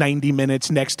quiet 90 minutes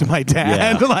next to my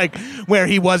dad, Yeah. like where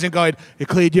he wasn't going, you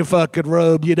clean your fucking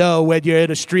robe, you know, when you're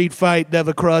in a street fight,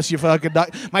 never cross your fucking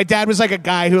dog. My dad was like a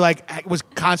guy who like was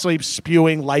constantly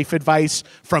spewing life advice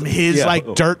from his like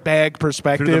dirtbag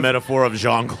perspective. Through the metaphor of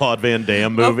Jean-Claude Van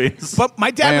Damme movies. But my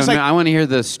dad was like, I want to hear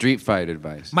the street fight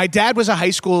advice. my dad was a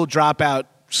high school dropout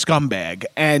scumbag,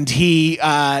 and he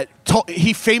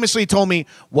famously told me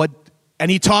what. And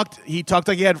he talked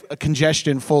like he had a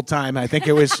congestion full time. I think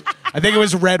it was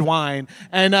red wine.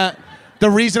 And the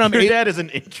reason I'm Your dad is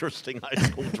an interesting high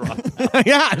school dropout.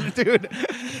 yeah, dude.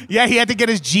 Yeah, he had to get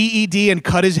his GED and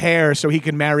cut his hair so he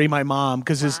could marry my mom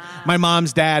because my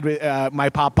mom's dad, my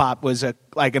pop was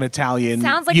like an Italian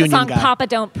Sounds like union the song guy. "Papa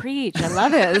Don't Preach." I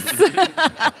love this.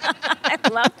 I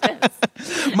love this.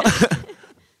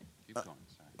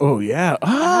 Oh yeah.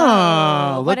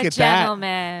 Oh, What look a at that.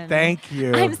 gentleman. Thank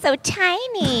you. I'm so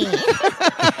tiny.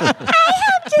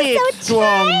 Big,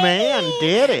 strong man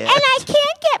did it. I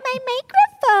can't get my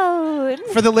microphone.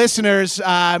 For the listeners,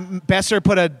 Besser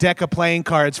put a deck of playing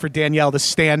cards for Danielle to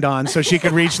stand on so she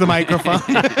could reach the microphone.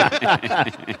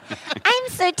 I'm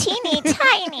so teeny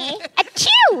tiny.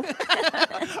 Achoo!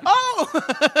 Oh,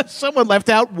 someone left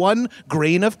out one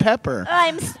grain of pepper.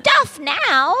 I'm stuffed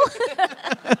now.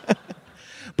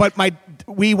 But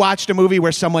we watched a movie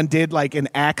where someone did like an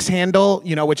axe handle,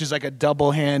 you know, which is like a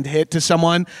double hand hit to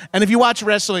someone. And if you watch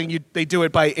wrestling, they do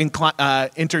it by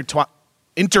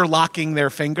interlocking their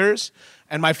fingers.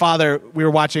 And my father, we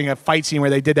were watching a fight scene where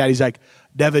they did that. He's like,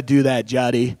 never do that,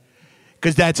 Johnny.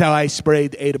 Because that's how I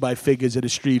sprayed 8 of my fingers at a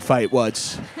street fight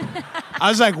once. I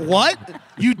was like, what?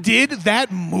 You did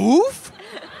that move?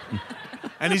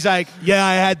 And he's like, yeah,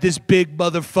 I had this big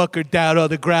motherfucker down on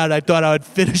the ground. I thought I would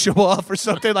finish him off or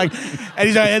something. Like, and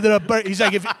he's like, I ended up he's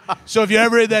like, if you're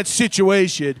ever in that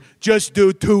situation, just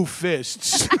do 2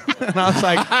 fists. And I was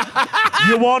like,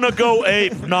 You want to go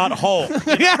ape, not Hulk.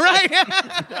 yeah,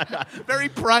 right. Very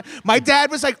prime. My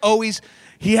dad was like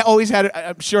he always had,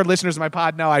 I'm sure listeners of my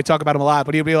pod know, I talk about him a lot,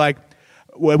 but he'd be like,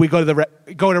 when we go to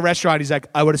a restaurant, he's like,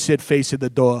 I would have sit facing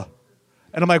the door.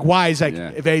 And I'm like, why? He's like,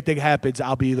 if anything happens,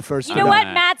 I'll be the first You to know know. what?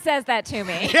 Matt says that to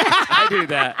me. I do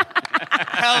that.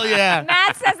 Hell yeah.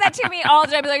 Matt says that to me all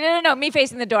the time. He's like, no, me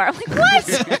facing the door. I'm like, what?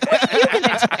 What are you going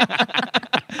to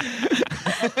do?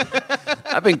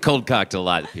 I've been cold cocked a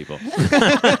lot of people.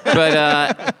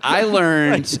 But I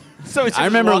learned. So it's I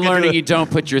remember walking learning through you don't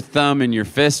put your thumb in your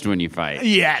fist when you fight.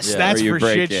 Yes, Yeah, that's or you for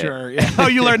break shit it. sure. Yeah. Oh,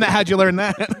 you learned that? How'd you learn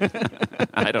that?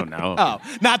 I don't know. Oh,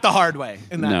 not the hard way.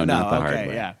 No, not the hard okay,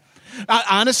 way. Yeah.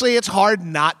 Honestly, it's hard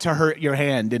not to hurt your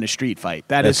hand in a street fight.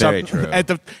 That's very something- true. At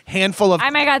the handful of Oh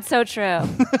my God, so true.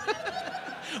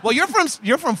 well, you're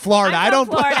from Florida. I'm I don't.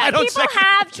 from Florida. I don't People say-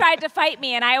 have tried to fight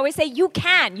me, and I always say, you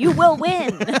can. You will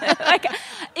win. Like,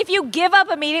 if you give up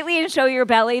immediately and show your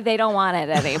belly, they don't want it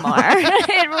anymore.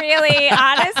 It really,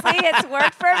 honestly, it's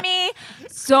worked for me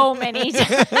so many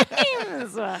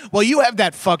times. Well, you have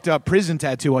that fucked up prison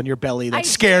tattoo on your belly that I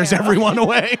scares do. everyone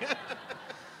away.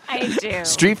 I do.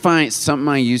 Street fight, something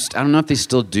I don't know if they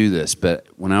still do this, but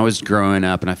when I was growing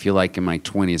up, and I feel like in my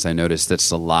 20s, I noticed this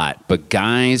a lot. But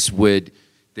guys they'd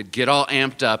get all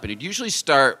amped up, and it'd usually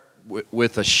start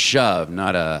with a shove,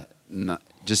 not an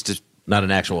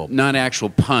actual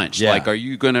punch. Yeah. Like, are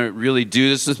you going to really do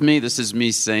this with me? This is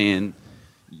me saying,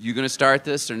 you going to start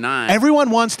this or not? Everyone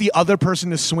wants the other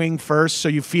person to swing first, so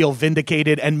you feel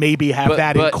vindicated and maybe have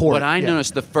that in court. What I Yeah.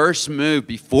 noticed, the first move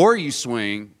before you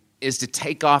swing is to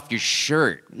take off your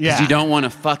shirt. Because Yeah. you don't want to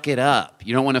fuck it up.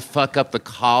 You don't want to fuck up the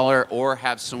collar or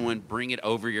have someone bring it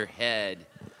over your head.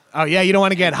 Oh yeah, you don't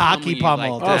want to get And pummel hockey you like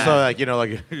pummeled. that. Also, like, you know,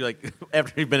 like you're like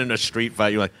after you've been in a street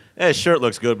fight, you're like, his shirt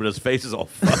looks good, but his face is all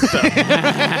fucked up.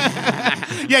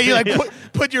 Yeah, you like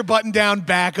put your button down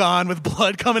back on with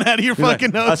blood coming out of your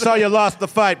fucking I nose. saw you lost the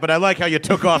fight, but I like how you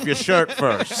took off your shirt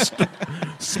first.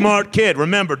 Smart kid.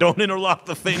 Remember, don't interlock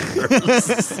the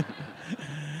fingers.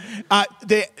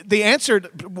 The answer,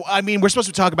 I mean, we're supposed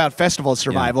to talk about festival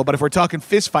survival, but if we're talking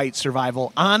fist fight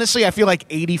survival, honestly, I feel like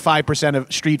 85%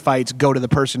 of street fights go to the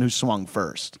person who swung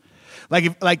first.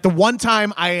 Like the one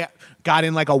time I got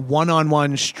in like a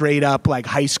one-on-one straight up like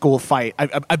high school fight,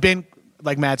 I've been,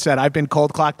 like Matt said, I've been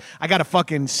cold clocked. I got a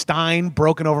fucking stein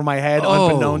broken over my head,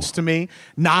 unbeknownst to me,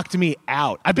 knocked me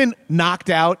out. I've been knocked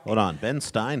out. Hold on. Ben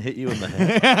Stein hit you in the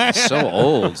head. So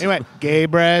old. He went, gay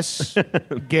breasts,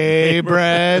 gay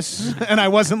breasts, and I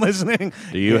wasn't listening.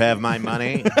 Do you have my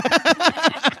money?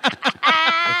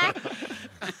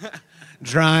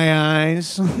 Dry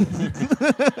eyes.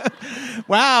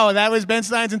 Wow, that was Ben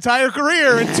Stein's entire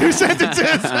career in 2 sentences.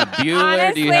 Bueller,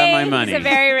 Honestly, do you have my money? he's a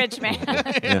very rich man.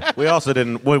 Yeah. We also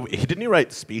didn't. Didn't he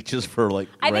write speeches for like?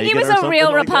 I think he Reagan was or a something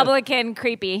real like that? Republican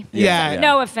creepy. Yeah.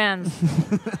 No offense.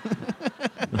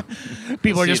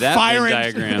 People are See just that firing.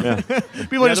 Venn diagram.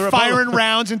 People are Yeah, just the firing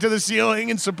rounds into the ceiling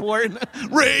in support.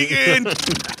 Reagan.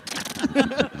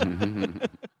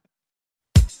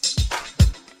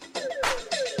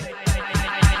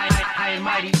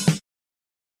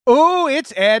 Ooh,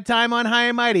 it's ad time on High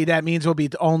and Mighty. That means we'll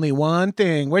be only one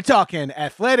thing. We're talking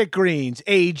Athletic Greens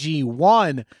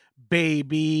AG1,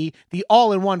 baby. The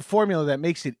all-in-one formula that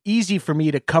makes it easy for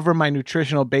me to cover my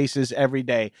nutritional bases every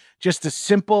day. Just a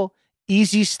simple,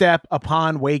 easy step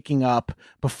upon waking up.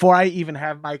 Before I even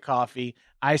have my coffee,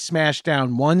 I smash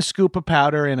down 1 scoop of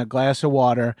powder in a glass of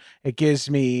water. It gives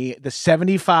me the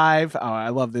 75, I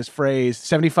love this phrase,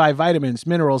 75 vitamins,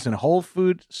 minerals, and whole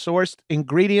food sourced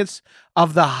ingredients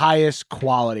of the highest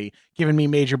quality, giving me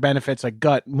major benefits like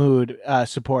gut, mood,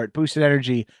 support, boosted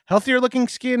energy, healthier looking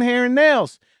skin, hair, and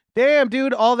nails. Damn,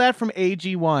 dude, all that from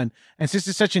AG1. And since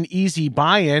it's such an easy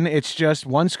buy-in, it's just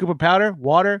 1 scoop of powder,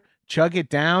 water, chug it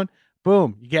down,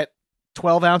 boom, you get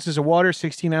 12 ounces of water,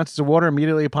 16 ounces of water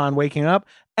immediately upon waking up,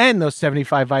 and those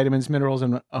 75 vitamins, minerals,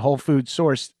 and whole food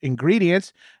sourced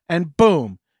ingredients, and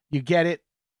boom, you get it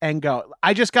and go.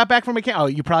 I just got back from a camp. Oh,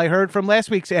 you probably heard from last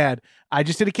week's ad. I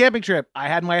just did a camping trip. I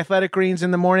had my Athletic Greens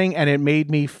in the morning, and it made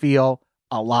me feel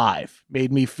alive,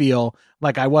 made me feel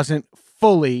like I wasn't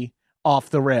fully off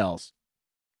the rails.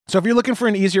 So if you're looking for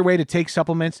an easier way to take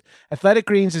supplements, Athletic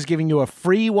Greens is giving you a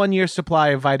free 1-year supply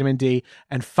of vitamin D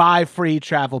and 5 free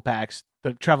travel packs.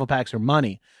 The travel packs are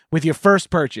money with your first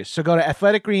purchase. So go to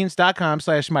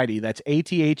athleticgreens.com/mighty. That's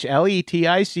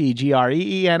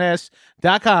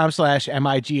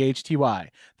ATHLETICGREENS.com/MIGHTY.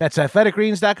 That's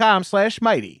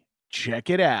athleticgreens.com/mighty. Check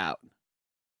it out.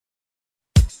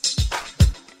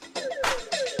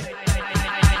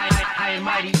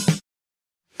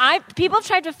 People have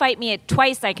tried to fight me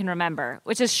twice I can remember,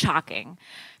 which is shocking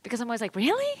because I'm always like,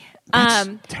 really? That's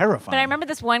terrifying. But I remember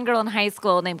this one girl in high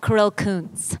school named Carol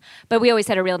Kuntz, but we always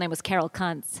said her real name was Carol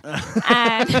Kuntz.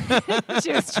 And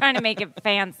she was trying to make it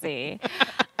fancy.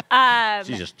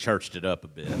 She just churched it up a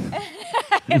bit.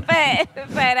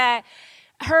 but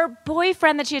her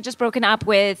boyfriend that she had just broken up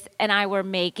with and I were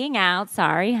making out.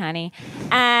 Sorry, honey.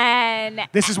 And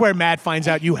this is where Matt finds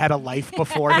out you had a life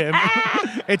before him.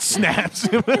 It snaps.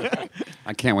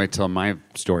 I can't wait till my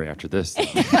story after this.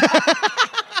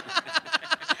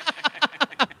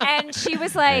 And she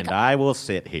was like, And I will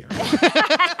sit here.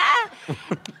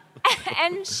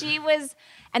 and she was,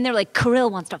 and they're like, Kirill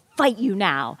wants to fight you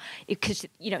now because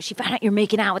she found out you're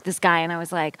making out with this guy, and I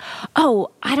was like, oh,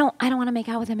 I don't want to make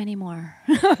out with him anymore.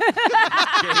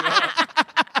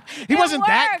 He wasn't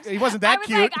that I was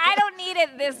cute. like, I don't need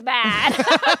it this bad.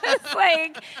 I was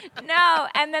like, no.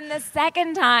 And then the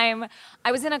second time,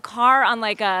 I was in a car on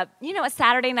like a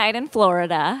Saturday night in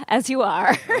Florida, as you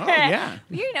are. Oh, yeah.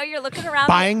 You're looking around.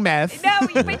 Buying meth. No,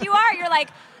 but you are.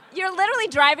 You're literally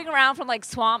driving around from like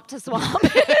swamp to swamp to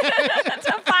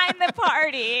find the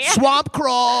party. Swamp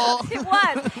crawl. It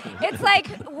was. It's like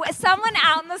someone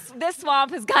out in this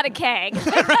swamp has got a keg.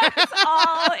 That's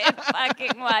all it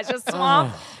fucking was. Just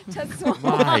swamp to swamp.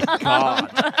 My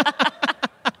God.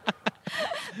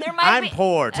 I'm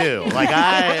poor too. Like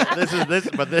this is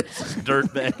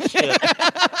dirtbag shit.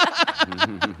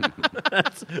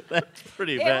 that's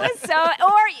pretty bad. It was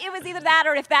or it was either that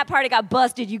or if that party got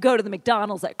busted, you go to the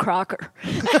McDonald's at Crocker.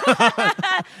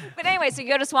 But anyway, so you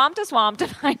go to swamp to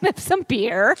find some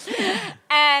beer.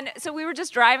 And so we were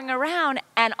just driving around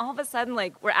and all of a sudden,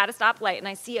 like, we're at a stoplight and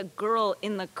I see a girl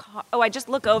in the car. Oh, I just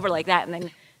look over like that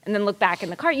and then look back in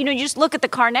the car. You just look at the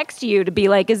car next to you to be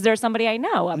like, is there somebody I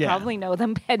know? I probably know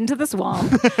them heading to the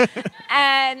swamp.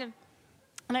 and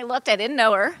I looked, I didn't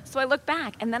know her. So I looked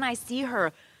back and then I see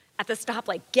her at the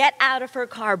stoplight, get out of her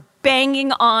car,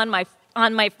 banging on my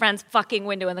friend's fucking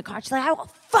window in the car. She's like, I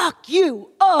will fuck you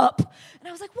up. And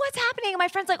I was like, what's happening? And my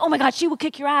friend's like, oh my God, she will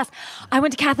kick your ass. I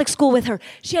went to Catholic school with her.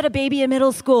 She had a baby in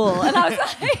middle school. And I was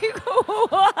like,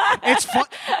 what? It's fun.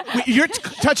 You're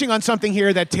touching on something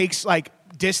here that takes like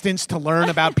distance to learn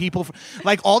about people.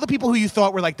 Like all the people who you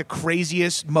thought were like the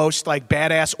craziest, most like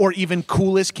badass or even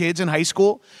coolest kids in high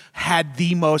school had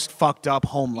the most fucked up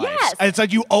home lives. Yes. And it's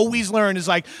like you always learn is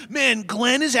like, man,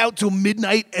 Glenn is out till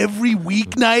midnight every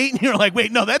weeknight. And you're like,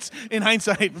 wait, no, that's in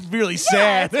hindsight really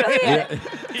sad.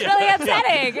 It's really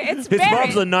upsetting. It's His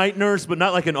mom's a night nurse, but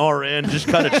not like an RN. Just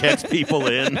kind of checks people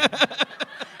in. No,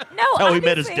 That's how he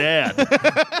met his dad.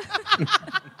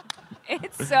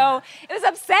 It was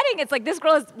upsetting. It's like this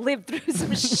girl has lived through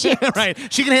some shit. Right.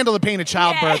 She can handle the pain of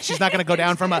childbirth. Yeah. She's not going to go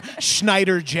down from a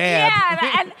Schneider jab.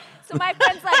 Yeah, and so my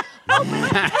friend's like,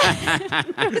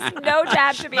 there was no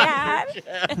jab to be had.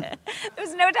 There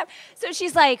was no jab. So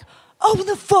she's like, open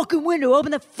the fucking window,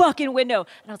 open the fucking window.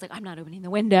 And I was like, I'm not opening the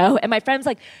window. And my friend's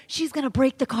like, she's going to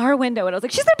break the car window. And I was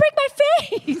like, she's going to break my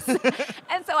face.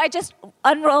 And so I just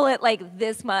unroll it like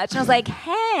this much. And I was like,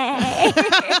 hey.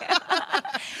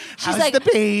 She's How's like, the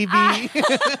baby?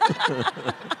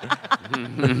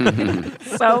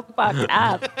 so fucked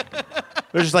up.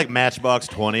 There's just like Matchbox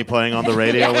 20 playing on the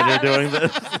radio when you're doing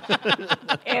this.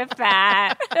 If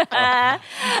that. And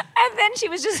then she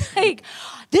was just like,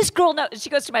 this girl knows. She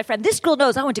goes to my friend, this girl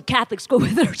knows I went to Catholic school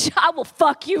with her. I will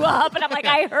fuck you up. And I'm like,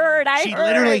 I heard. She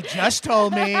literally just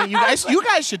told me. You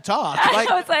guys should talk. I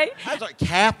was like,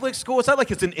 Catholic school? It's not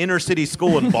like it's an inner city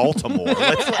school in Baltimore. no,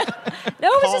 it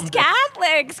was just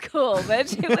Catholic school. But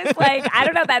she was like, I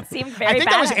don't know. That seemed very I think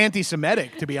bad. that was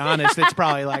anti-Semitic, to be honest. It's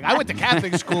probably like, I went to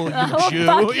Catholic school, you Oh, Jew.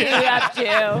 fuck you, up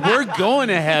Jew. We're going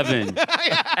to heaven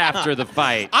after the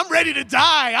fight. I'm ready to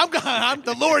die.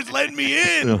 The Lord's letting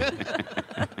me in.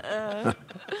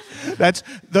 That's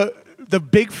the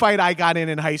big fight I got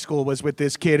in high school was with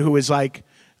this kid who was like,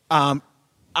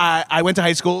 I went to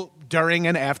high school during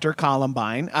and after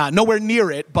Columbine, nowhere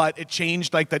near it, but it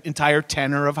changed like the entire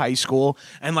tenor of high school.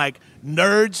 And like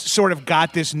nerds sort of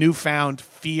got this newfound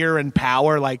fear and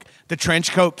power. Like the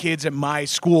trench coat kids at my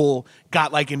school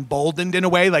got like emboldened in a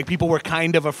way. Like people were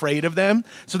kind of afraid of them.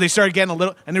 So they started getting a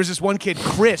little, and there was this one kid,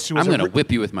 Chris, who was I'm going to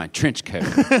whip you with my trench coat.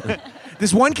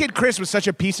 this one kid, Chris, was such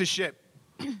a piece of shit.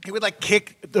 He would like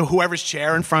kick whoever's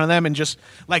chair in front of them and just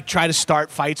like try to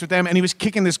start fights with them. And he was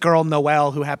kicking this girl,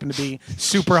 Noelle, who happened to be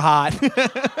super hot.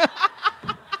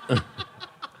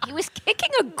 He was kicking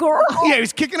a girl? Yeah, he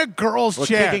was kicking a girl's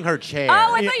chair. Kicking her chair.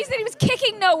 Oh, I thought you said he was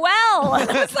kicking Noelle. I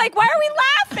was like, why are we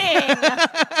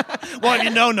laughing? Well, you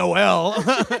know Noelle.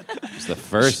 It's the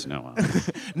first Noah.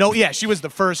 No, yeah, she was the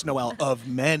first Noelle of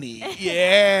many.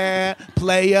 Yeah,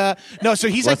 playa. No, so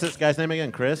he's What's like this guy's name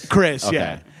again? Chris? Chris, Okay.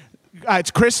 yeah.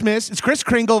 It's Christmas. It's Kris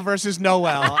Kringle versus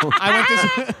Noelle.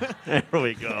 I went to There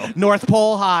we go. North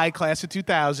Pole High, class of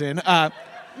 2000.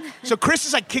 So Chris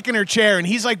is like kicking her chair, and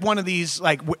he's like one of these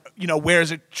like wears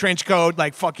a trench coat,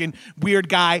 like fucking weird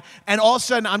guy. And all of a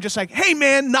sudden, I'm just like, hey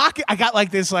man, knock it. I got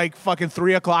like this like fucking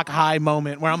 3 o'clock high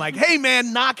moment where I'm like, hey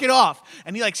man, knock it off.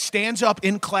 And he like stands up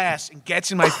in class and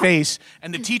gets in my face,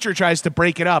 and the teacher tries to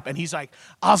break it up, and he's like,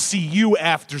 I'll see you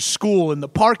after school in the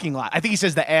parking lot. I think he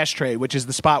says the ashtray, which is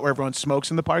the spot where everyone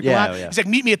smokes in the parking lot. Yeah. He's like,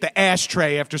 meet me at the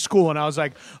ashtray after school, and I was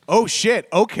like, oh shit,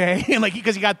 okay, and like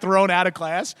because he got thrown out of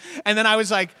class, and then I was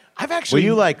like, I've actually. Were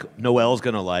you like, Noelle's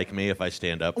going to like me if I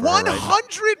stand up for her right now?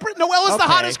 100%. Noelle is the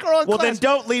hottest girl in well, class. then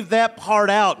don't leave that part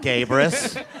out,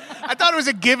 Gabris. I thought it was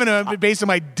a given based on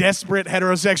my desperate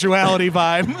heterosexuality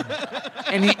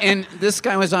vibe. And this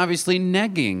guy was obviously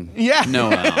negging Yeah.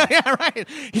 Noel. Yeah, right.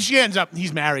 She ends up,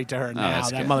 he's married to her now,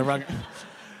 that's that good. motherfucker.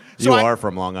 You I- are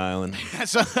from Long Island.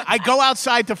 So I go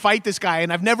outside to fight this guy,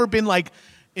 and I've never been like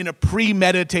in a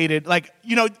premeditated, like,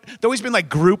 there's always been like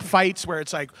group fights where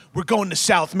it's like, we're going to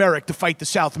South Merrick to fight the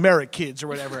South Merrick kids or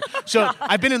whatever. So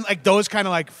I've been in like those kind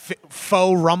of like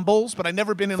faux rumbles, but I've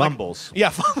never been in Fumbles. like.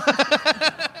 Yeah.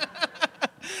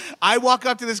 I walk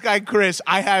up to this guy, Chris.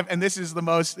 And this is the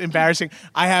most embarrassing.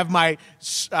 I have my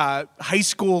high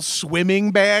school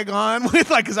swimming bag on with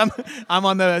because I'm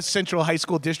on the Central High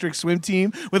School District swim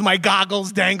team with my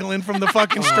goggles dangling from the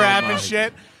fucking strap and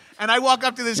shit. And I walk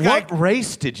up to this guy. What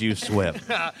race did you swim?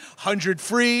 100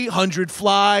 free, 100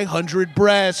 fly, 100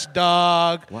 breast,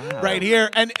 dog. Wow. Right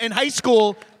here. And in high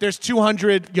school, there's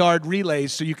 200-yard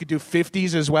relays, so you could do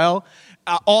 50s as well.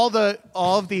 All of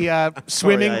the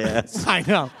swimming. Sorry, I asked. I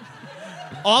know.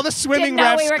 All the swimming Didn't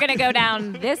know refs. we were going to go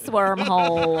down this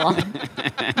wormhole.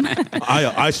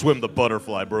 I swim the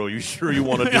butterfly, bro. You sure you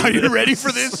want to do this? Are you ready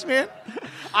for this, man?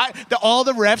 All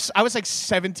the refs, I was like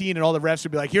 17, and all the refs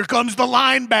would be like, here comes the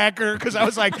linebacker, because I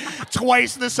was like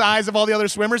twice the size of all the other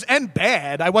swimmers, and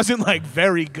bad. I wasn't like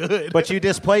very good. But you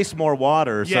displace more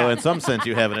water, so Yeah. in some sense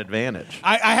you have an advantage.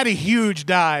 I had a huge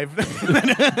dive. It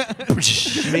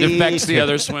affects the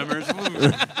other swimmers.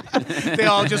 They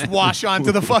all just wash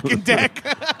onto the fucking deck.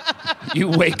 You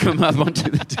wake them up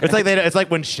onto the deck. It's like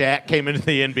when Shaq came into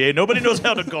the NBA. Nobody knows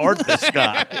how to guard this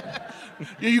guy.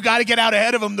 You got to get out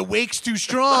ahead of him. The wake's too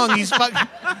strong. He's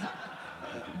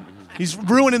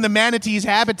ruining the manatees'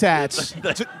 habitats.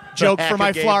 It's a joke for my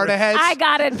hack-a-gamer. Florida heads. I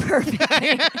got it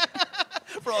perfectly.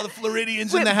 For all the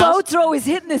Floridians in the Wait, house. boats are always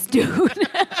hitting this dude.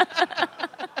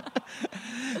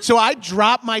 So I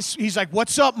drop he's like,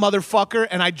 "What's up, motherfucker?"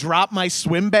 And I drop my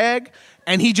swim bag.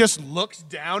 And he just looks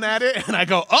down at it, and I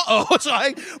go, "Uh-oh." So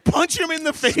I punch him in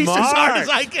the face as hard as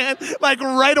I can, like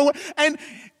right away.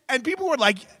 And people were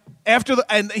like,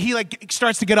 and he like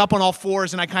starts to get up on all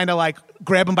fours, and I kind of like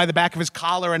grab him by the back of his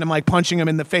collar, and I'm like punching him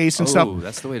in the face and stuff. Oh,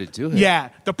 that's the way to do it. Yeah,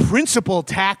 the principal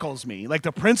tackles me. Like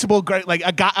the principal, like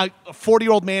a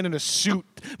 40-year-old man in a suit.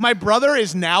 My brother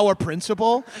is now a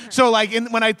principal, so like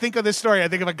when I think of this story, I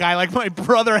think of a guy like my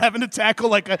brother having to tackle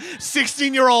like a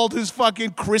 16-year-old who's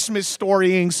fucking Christmas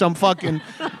storying some fucking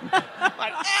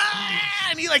like,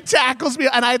 and he like tackles me,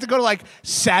 and I have to go to like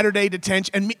Saturday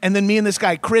detention, and then me and this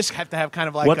guy Chris have to have kind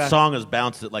of like what song is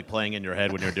bounced like playing in your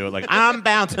head when you're doing like I'm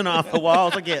bouncing off the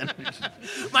walls again?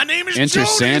 My name is Enter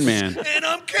Jonas, Sandman, and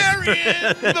I'm carrying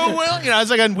the will. You know, I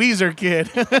was like a Weezer kid.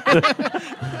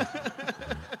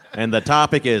 And the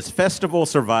topic is festival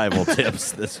survival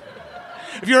tips.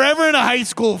 If you're ever in a high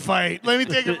school fight, let me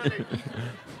take a break.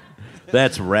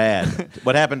 That's rad.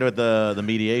 What happened with the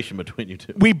mediation between you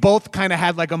two? We both kind of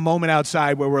had like a moment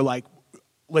outside where we're like,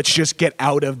 let's just get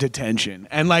out of detention.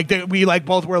 And like we like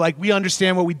both were like, we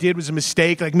understand what we did was a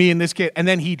mistake, like me and this kid. And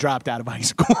then he dropped out of high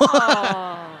school.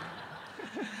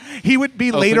 He would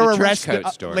be later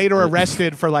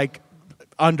arrested for like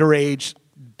underage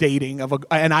dating of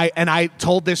and I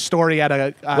told this story at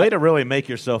a way to really make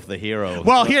yourself the hero.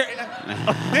 Well, here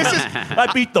this is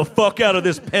I beat the fuck out of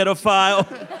this pedophile.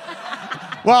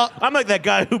 Well, I'm like that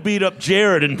guy who beat up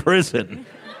Jared in prison.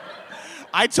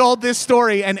 I told this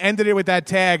story and ended it with that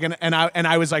tag, and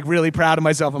I was like really proud of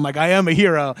myself. I'm like, I am a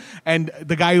hero. And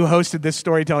the guy who hosted this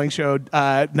storytelling show,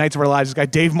 Nights of Our Lives, this guy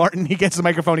Dave Martin, he gets the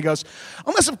microphone, he goes,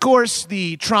 unless of course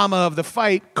the trauma of the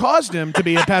fight caused him to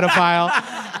be a pedophile.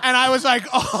 And I was like,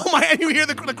 oh my! And you hear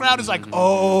the crowd is like,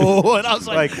 oh, and I was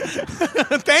like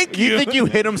thank you. You think you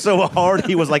hit him so hard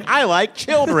he was like, I like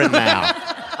children now.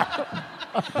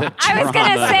 I was going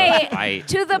to say,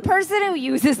 to the person who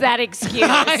uses that excuse,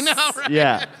 I know, right?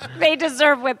 Yeah. They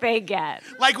deserve what they get.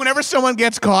 Like whenever someone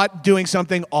gets caught doing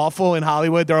something awful in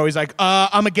Hollywood, they're always like,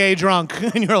 I'm a gay drunk.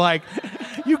 And you're like,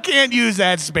 you can't use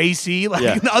that, Spacey.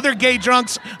 Like other gay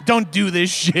drunks don't do this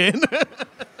shit.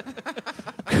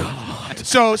 God.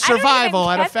 So survival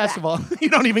at a festival. You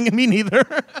don't even, me neither.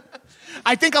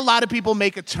 I think a lot of people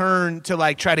make a turn to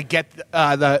like try to get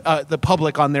the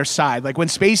public on their side. Like when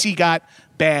Spacey got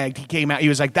bagged, he came out. He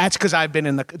was like, "That's because I've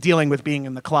been dealing with being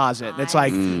in the closet." And it's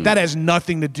like that has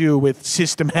nothing to do with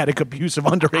systematic abuse of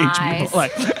underage people.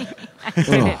 Like,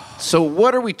 so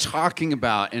what are we talking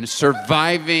about in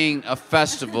surviving a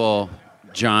festival,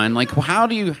 John? Like, how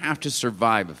do you have to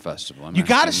survive a festival? You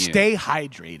got to stay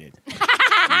hydrated.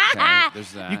 Okay,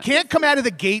 there's that. You can't come out of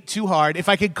the gate too hard. If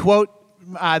I could quote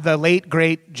the late,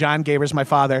 great John Gabers, my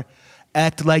father,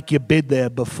 act like you've been there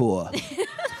before.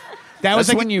 That's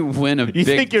like, when you win a big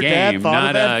think your game, dad thought not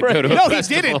of that go to a No,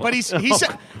 festival. he didn't, but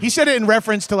he said it in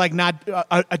reference to like not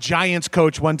a Giants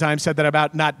coach one time said that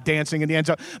about not dancing in the end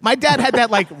zone. My dad had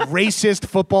that like racist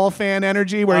football fan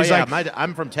energy where he's like,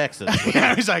 I'm from Texas.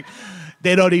 yeah, he's like,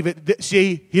 they don't even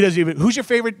see. He doesn't even. Who's your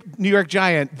favorite New York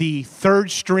Giant? The third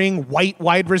string white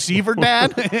wide receiver,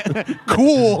 Dad.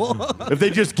 Cool. If they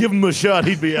just give him a shot,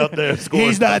 he'd be out there scoring.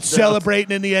 He's not touchdowns.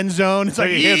 celebrating in the end zone. It's like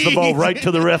He hands the ball right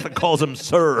to the ref and calls him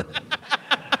sir.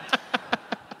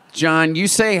 John, you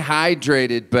say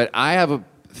hydrated, but I have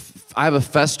a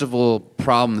festival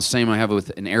problem the same I have with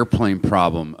an airplane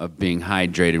problem of being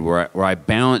hydrated, where I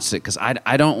balance it because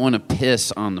I don't want to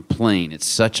piss on the plane. It's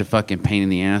such a fucking pain in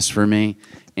the ass for me.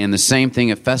 And the same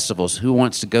thing at festivals. Who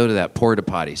wants to go to that porta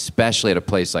potty, especially at a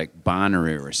place like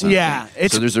Bonnaroo or something? Yeah,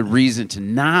 so there's a reason to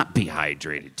not be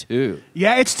hydrated too.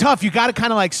 Yeah, it's tough. You got to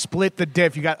kind of like split the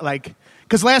diff. You got like.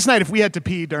 Because last night, if we had to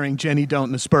pee during Jenny Don't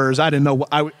and the Spurs, I didn't know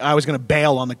I was going to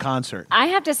bail on the concert. I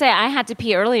have to say, I had to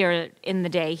pee earlier in the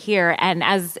day here, and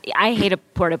as I hate a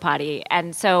porta potty,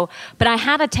 and so, but I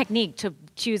had a technique to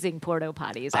choosing porta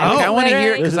potties. I want to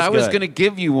hear it because This is I was good. going to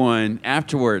give you one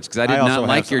afterwards because I did also not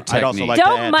like have your some- I'd also technique. like to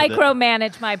Don't add to the-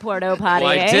 micromanage my porta potty.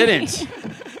 Well, I didn't.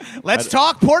 Let's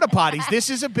talk porta potties. This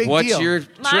is a big What's deal. your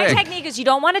My trick? technique is you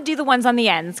don't want to do the ones on the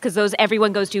ends because those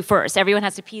everyone goes to first. Everyone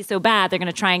has to pee so bad they're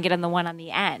going to try and get on the one on the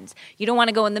end. You don't want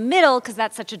to go in the middle because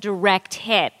that's such a direct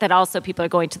hit that also people are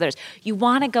going to theirs. You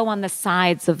want to go on the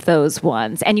sides of those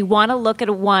ones, and you want to look at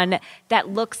a one that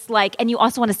looks like, and you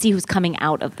also want to see who's coming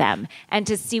out of them and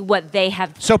to see what they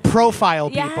have. So profile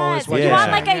people Yes, is what you you're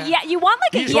want saying. like you want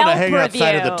like You a just want to Yelp hang review.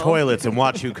 outside of the toilets and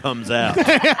watch who comes out.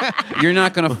 You're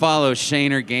not going to follow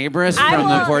Shane or Gabriel Gabrus I from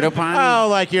the will- porta potty? Oh,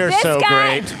 like you're This so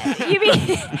guy, great. You mean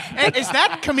Is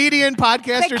that comedian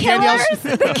podcaster the Danielle's?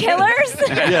 killers? The killers?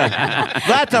 Yeah.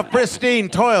 That's a pristine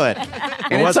toilet.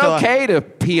 And it's okay to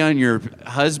pee on your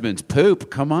husband's poop.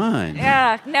 Come on.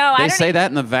 Yeah, no, I They don't. say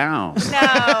that in the vows.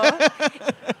 No,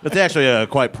 It's actually a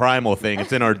quite primal thing.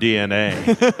 It's in our DNA.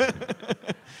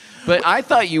 But I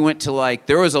thought you went to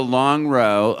there was a long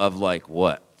row of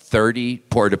 30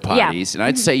 porta potties, and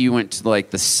I'd say you went to the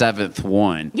 7th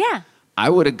one. yeah. I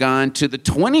would have gone to the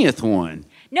 20th one.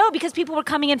 No, because people were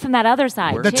coming in from that other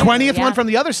side. The too. 20th Yeah. one from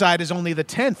the other side is only the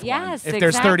 10th one. Yes, If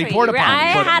there's 30 exactly. porta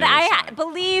I potties. had,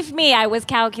 believe me, I was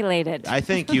calculated. I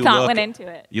think you Thought look, went into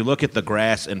it. You look at the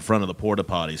grass in front of the porta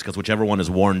potties because whichever one is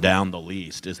worn down the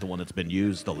least is the one that's been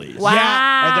used the least. Wow.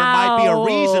 And there might be a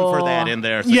reason for that in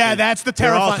there. Yeah, that's the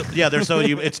they're also- terrifying- yeah, they're so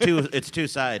it's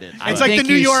two-sided. It's like the think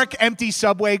New you- York empty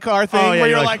subway car thing Oh, yeah, where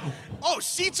you're you're like- like, oh,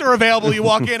 seats are available. You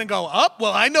walk in and go,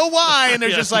 well, I know why. And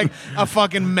there's just like a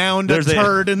fucking mound of There's a-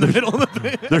 turd in the middle of the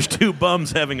thing. There's two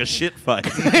bums having a shit fight.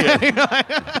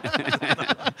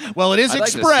 Well, it is I'd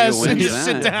like to see a express. win And you to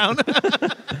sit that. down.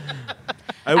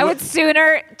 I would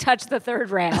sooner touch the third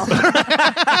rail.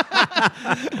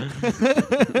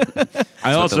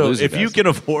 I the also, loser if you does. can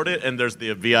afford it and there's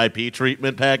the VIP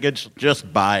treatment package,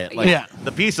 just buy it. Yeah.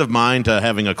 The peace of mind to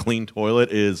having a clean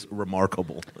toilet is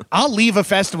remarkable. I'll leave a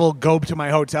festival, go to my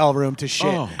hotel room to shit.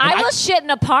 Oh. I will shit in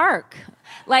a park.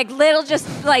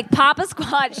 Papa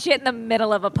squat shit in the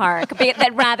middle of a park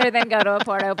rather than go to a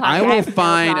porta potty. I will have no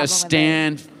find problem a with it.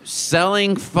 stand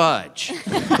selling fudge.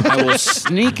 I will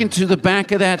sneak into the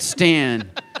back of that stand,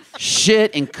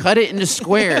 shit, and cut it into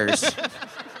squares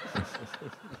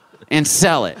and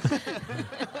sell it.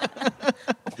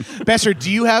 Besser, do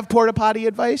you have porta potty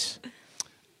advice?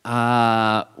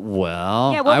 Well,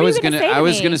 Yeah, what I were you was gonna say to I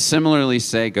was me? gonna similarly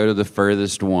say go to the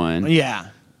furthest one. Yeah.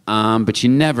 But you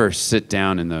never sit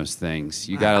down in those things.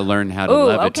 You got to learn how to Ooh,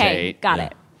 levitate. okay, got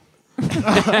it.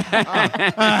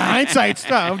 Hindsight's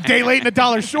day late and a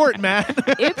dollar short, man.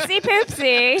 Oopsie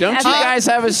poopsie. Don't As you I- guys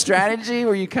have a strategy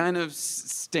where you kind of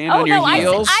stand Oh on your no,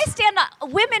 heels? I stand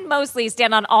on. Women mostly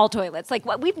stand on all toilets.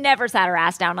 We've never sat our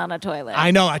ass down on a toilet.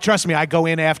 I know. Trust me. I go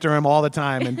in after him all the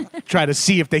time and try to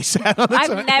see if they sat on the I've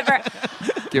toilet. never.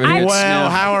 Give it a good Well,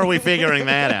 sniff. how are we figuring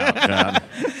that out, John?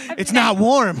 It's not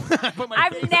warm.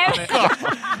 I've never.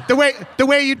 the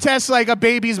way you test like a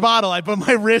baby's bottle, I put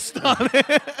my wrist on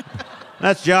it.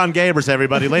 That's John Gabrus,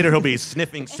 everybody. Later he'll be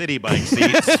sniffing city bike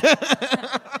seats.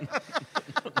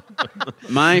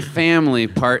 My family,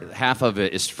 half of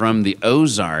it is from the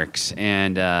Ozarks,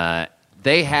 and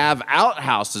they have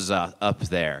outhouses up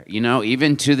there. You know,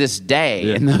 even to this day.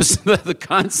 Yeah. And the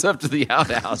concept of the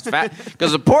outhouse,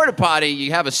 because the porta potty,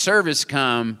 you have a service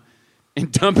come and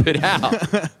dump it out.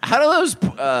 How do those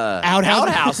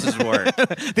outhouses work?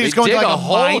 They just go into dig like a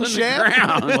hole mine in the shaft.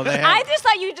 ground. Well, they have- I just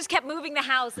thought you just kept moving the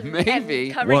house and, Maybe.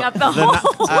 and covering Well, up the hole.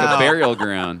 It's like a burial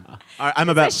ground. I'm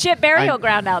about It's a shit burial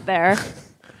ground out there.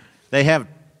 They have.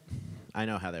 I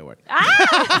know how they work.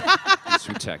 It's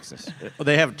from Texas. Well,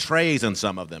 they have trays in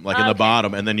some of them, like in the Okay.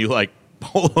 bottom, and then you like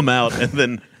pull them out, and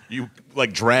then you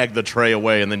like drag the tray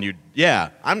away, and then you.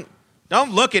 Yeah,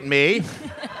 Don't look at me.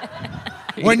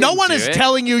 Where no didn't one do is it.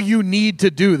 telling you need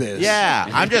to do this. Yeah,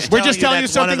 I'm just. We're just telling you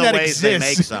that's one of something the that ways they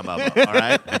exists. make some of them. All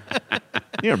right.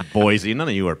 You're in Boise. None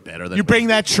of you are better than You bring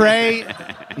that tray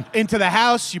into the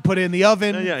house, you put it in the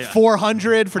oven, Yeah.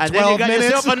 400 for and then 12 you got minutes.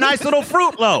 yourself a nice little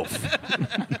fruit loaf.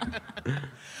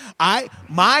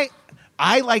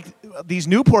 I like these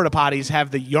new porta potties have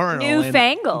the urinal.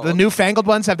 Newfangled. The newfangled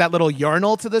ones have that little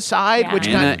urinal to the side, Yeah. which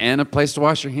kind And a place to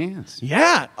wash your hands.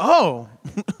 yeah. Oh,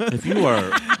 If you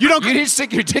are, you don't. You didn't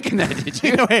stick your dick in that, did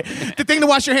you? Wait, the thing to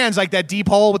wash your hands, like that deep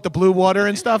hole with the blue water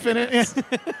and stuff in it.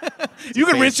 You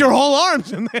can rinse your whole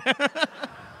arms in there.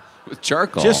 With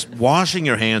charcoal. just washing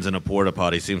your hands in a porta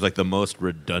potty seems like the most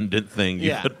redundant thing you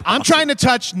Yeah, could. I'm trying to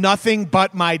touch nothing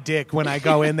but my dick when I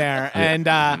go in there, and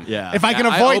Yeah. if I can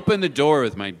I avoid. open the door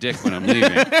with my dick when I'm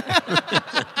leaving.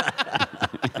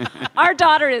 Our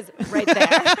daughter is right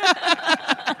there.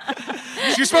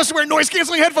 She's supposed to wear noise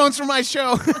canceling headphones for my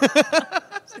show.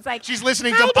 She's like, She's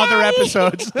listening "Hi, to other Daddy."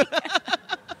 episodes.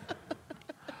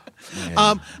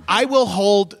 I will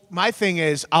hold. My thing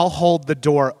is, I'll hold the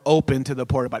door open to the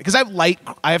porta potty because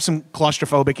I have some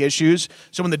claustrophobic issues.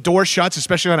 So when the door shuts,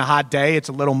 especially on a hot day, it's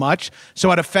a little much.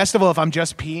 So at a festival, if I'm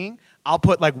just peeing, I'll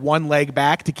put like one leg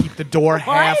back to keep the door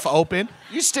half open.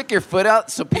 You stick your foot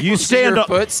out so people You see stand your up-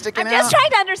 foot sticking I'm out? just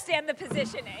trying to understand the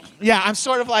positioning. Yeah, I'm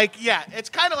sort of like, it's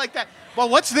kind of like that. Well,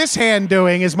 what's this hand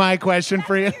doing is my question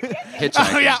for you.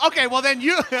 Hitchhiking. Oh, yeah, okay, well then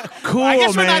you... Cool, I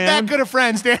guess we're not that man. good of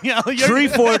friends, Danielle.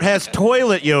 Treefort has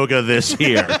toilet yoga this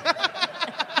year.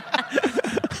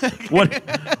 What,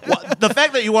 the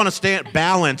fact that you want to stand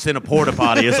balance in a porta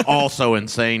potty is also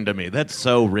insane to me. That's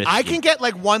so risky. I can get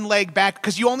like one leg back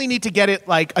because you only need to get it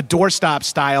like a doorstop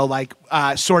style, like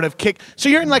sort of kick. So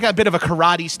you're in like a bit of a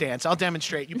karate stance. I'll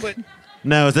demonstrate. You put...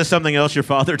 No, is this something else your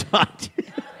father taught you?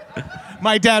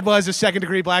 My dad was a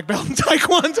second-degree black belt in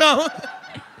Taekwondo.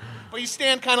 But you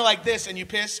stand kind of like this and you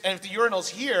piss, and if the urinal's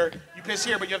here, you piss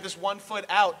here, but you have this 1 foot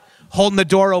out, holding the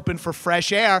door open for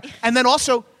fresh air. And then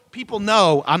also, people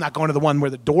know I'm not going to the one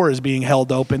where the door is being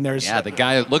held open. There's Yeah, the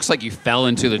guy, it looks like you fell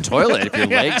into the toilet if your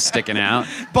leg's sticking out.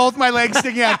 both my legs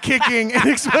sticking out, kicking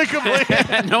inexplicably.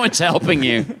 No one's helping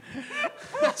you.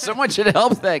 Someone should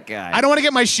help that guy. I don't want to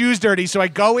get my shoes dirty, so I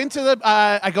go into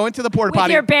the porta With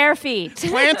potty. your bare feet.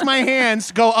 Plant my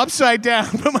hands, go upside down,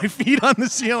 put my feet on the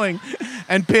ceiling,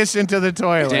 and piss into the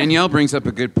toilet. Danielle brings up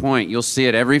a good point. You'll see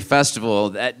at every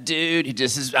festival, that dude, he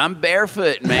just is, I'm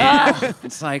barefoot, man.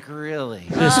 It's like, really?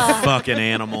 This fucking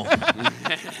animal. I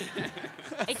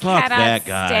Fuck cannot that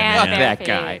guy, stand man. Fuck bare that feet.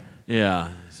 guy.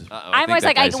 Yeah. I'm always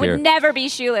like, I would never be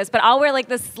shoeless, but I'll wear like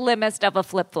the slimmest of a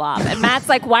flip flop. And Matt's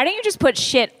like, why don't you just put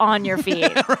shit on your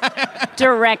feet?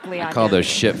 Directly on Call your those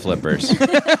shit flippers.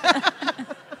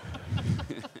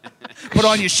 Put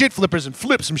on your shit flippers and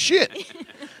flip some shit.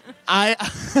 I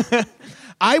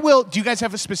will. Do you guys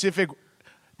have a specific?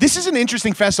 This is an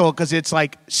interesting festival because it's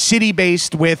like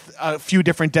city-based with a few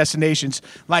different destinations.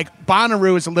 Like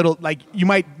Bonnaroo is a little like you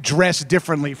might dress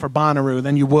differently for Bonnaroo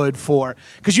than you would for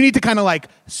because you need to kind of like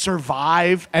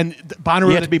survive and Bonnaroo.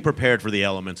 You have to be prepared for the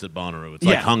elements at Bonnaroo. It's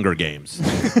like Yeah. Hunger Games.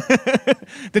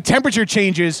 The temperature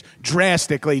changes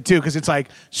drastically too because it's like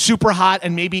super hot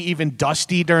and maybe even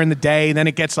dusty during the day. And then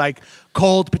it gets like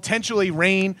cold, potentially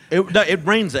rain. It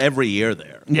rains every year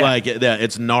there. Yeah. Like,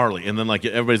 it's gnarly. And then, like,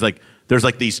 everybody's like, there's,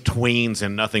 like, these tweens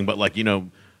and nothing but, like,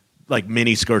 like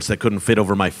mini skirts that couldn't fit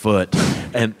over my foot.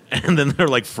 And then they're,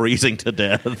 like, freezing to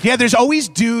death. Yeah, there's always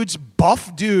dudes,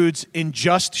 buff dudes in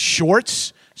just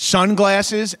shorts,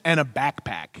 sunglasses, and a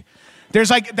backpack.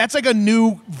 That's like a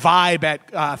new vibe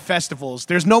at festivals.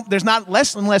 There's not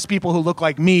less and less people who look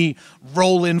like me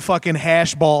rolling fucking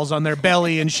hash balls on their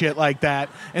belly and shit like that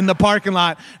in the parking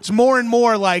lot. It's more and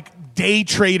more like day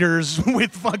traders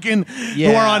with fucking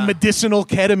who are on medicinal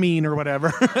ketamine or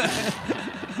whatever.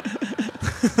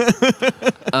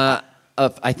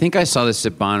 I think I saw this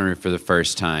at Bonnaroo for the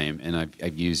first time, and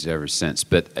I've used it ever since.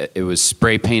 But it was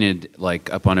spray painted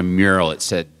like up on a mural. It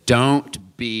said, "Don't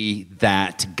be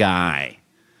that guy."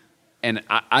 And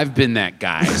I've been that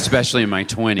guy, especially in my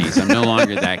 20s. I'm no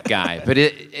longer that guy. But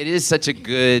it is such a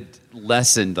good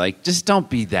lesson. Like, just don't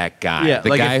be that guy. Yeah, the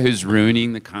like guy who's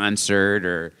ruining the concert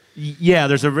or... Yeah,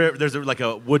 there's like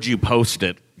a would you post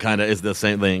it kind of is the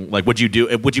same thing. Like, would you do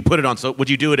it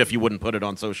if you wouldn't put it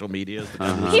on social media?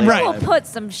 People Right. will put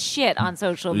some shit on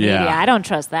social media. Yeah. I don't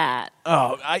trust that.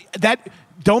 Oh,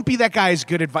 don't be that guy is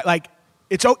good advice. Like,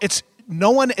 it's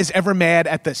no one is ever mad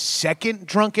at the second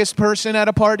drunkest person at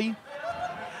a party.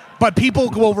 But people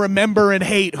will remember and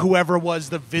hate whoever was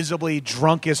the visibly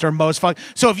drunkest or most fun.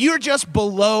 So if you're just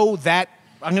below that,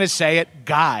 I'm going to say it,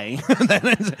 guy, then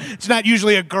it's not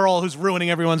usually a girl who's ruining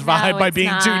everyone's vibe by it's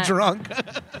being too not. drunk.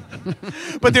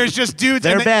 But there's just dudes.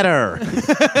 They're and better.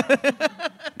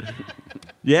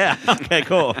 Yeah. Okay.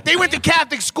 Cool. they went to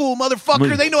Catholic school,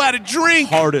 motherfucker. They know how to drink.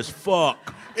 Hard as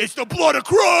fuck. It's the blood of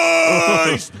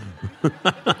Christ.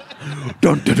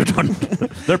 Dun, dun, dun, dun.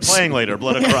 They're playing later.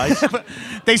 Blood of Christ.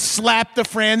 They slapped the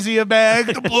Franzia bag.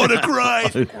 The blood of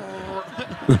Christ.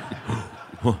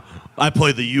 I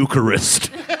play the Eucharist.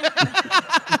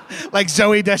 Like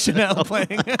Zoe Deschanel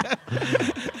playing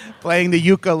the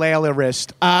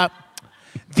ukulele-rist.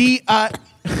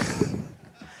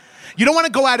 You don't want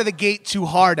to go out of the gate too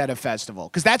hard at a festival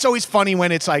because that's always funny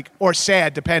when it's like, or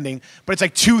sad depending, but it's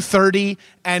like 2:30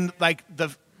 and like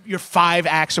you're 5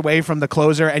 acts away from the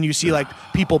closer and you see like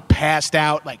people passed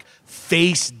out like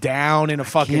face down in a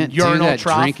fucking Can't urinal do that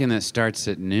trough. drinking that starts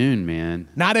at noon, man.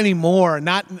 Not anymore.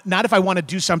 Not if I want to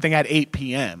do something at 8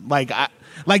 p.m.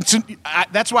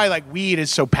 That's why like weed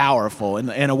is so powerful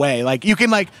in a way. Like you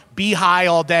can like be high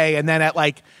all day and then at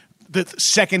like the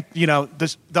second,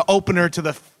 the opener to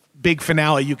the big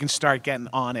finale, you can start getting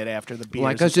on it after the beers.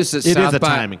 Like I was just at It South is a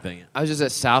by, timing thing. I was just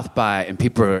at South by, and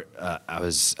people were. I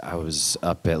was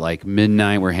up at like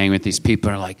midnight. We're hanging with these people,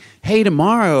 and are like, "Hey,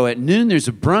 tomorrow at noon there's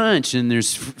a brunch, and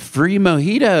there's free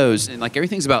mojitos, and like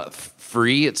everything's about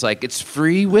free. It's like it's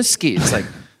free whiskey. It's like."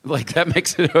 Like that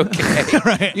makes it okay.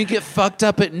 Right. You get fucked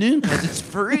up at noon because it's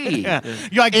free. Yeah.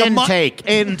 You're like Intake.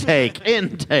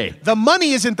 The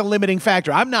money isn't the limiting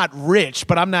factor. I'm not rich,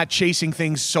 but I'm not chasing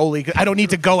things solely. I don't need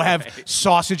to go have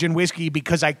sausage and whiskey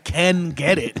because I can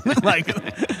get it. Like,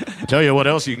 Tell you what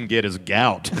else you can get is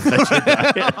gout. That's your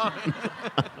diet.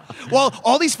 well,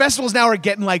 all these festivals now are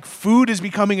getting like food is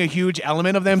becoming a huge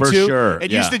element of them For too. sure,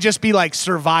 It yeah. used to just be like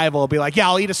survival. Be like, yeah,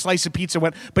 I'll eat a slice of pizza.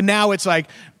 But now it's like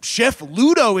Chef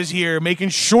Ludo is here making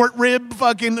short rib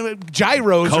fucking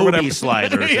gyros or whatever. Kobe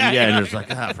sliders. Yeah, and you're just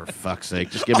like, for fuck's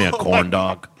sake, just give me a corn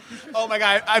dog. Oh my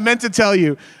God, I meant to tell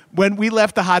you, when we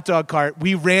left the hot dog cart,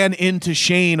 we ran into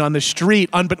Shane on the street.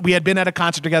 But we had been at a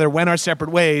concert together, went our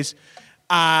separate ways.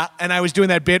 And I was doing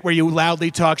that bit where you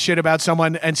loudly talk shit about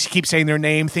someone and keep saying their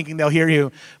name, thinking they'll hear you.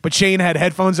 But Shane had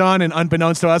headphones on, and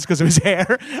unbeknownst to us, because of his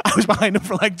hair, I was behind him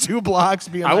for like 2 blocks.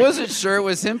 Being I like, wasn't sure it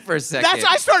was him for a second.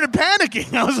 I started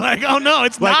panicking. I was like, oh no,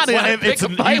 it's not him. If it's,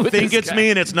 Pick a fight you with think this it's guy. me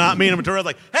and it's not me, and I'm Torres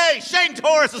like, hey, Shane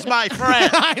Torres is my friend.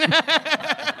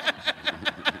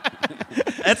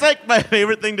 That's like my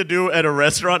favorite thing to do at a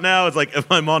restaurant now. Is like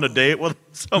if I'm on a date with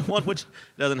someone, which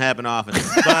doesn't happen often,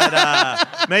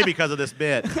 but maybe because of this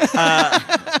bit.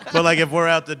 But like if we're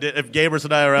out to if Gabrus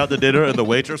and I are out to dinner and the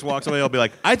waitress walks away, I'll be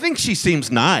like, I think she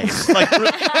seems nice. Like,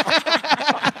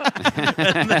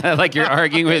 like you're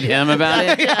arguing with him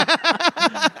about it.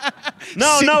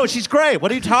 no, she's great.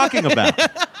 What are you talking about?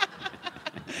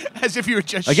 As if you were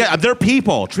just Again, they're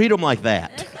people. Treat them like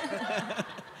that.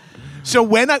 So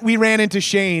when we ran into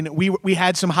Shane, we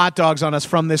had some hot dogs on us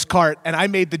from this cart, and I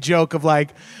made the joke of like,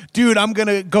 dude, I'm going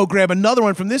to go grab another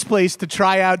one from this place to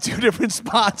try out 2 different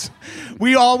spots.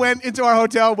 We all went into our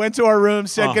hotel, went to our room,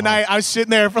 said goodnight. I was sitting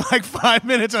there for like 5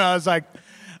 minutes, and I was like,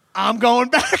 I'm going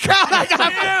back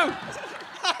out.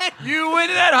 You went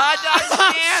to that hot dog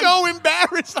I'm stand? so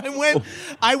embarrassed.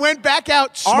 I went back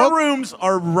out. Our rooms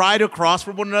are right across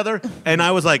from one another, and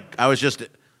I was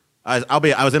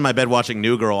in my bed watching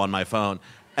New Girl on my phone,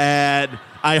 and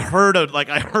I heard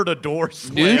a door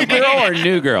slam. New girl or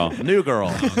new girl? New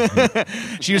Girl.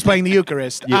 She was playing the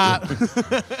Eucharist.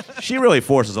 She really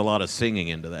forces a lot of singing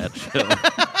into that show.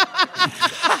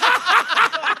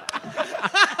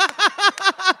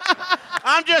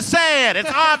 I'm just saying,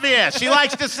 it's obvious. She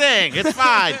likes to sing. It's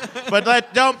fine,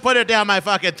 but don't put it down my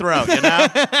fucking throat. You know.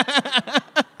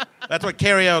 That's what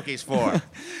karaoke's for.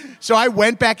 So I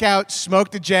went back out,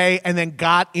 smoked a J, and then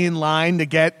got in line to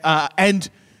get, and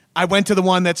I went to the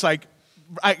one that's like,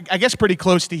 I guess pretty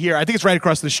close to here. I think it's right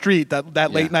across the street,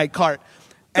 that late night cart.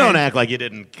 Don't act like you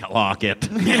didn't clock it.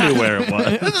 You knew where it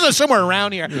was. This is somewhere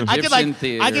around here. I could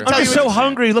Theater. tell you I'm so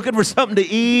hungry, looking for something to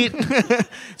eat.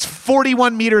 it's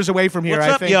 41 meters away from here. What's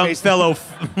I up,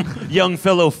 think, young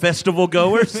fellow festival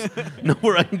goers? Know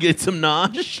where I can get some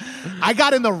nosh? I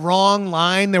got in the wrong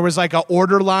line. There was like an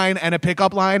order line and a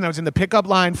pickup line. I was in the pickup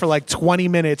line for like 20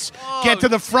 minutes. Get to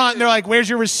the front, and they're like, "Where's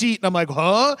your receipt?" And I'm like,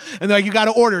 "Huh?" And they're like, "You got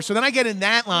to order." So then I get in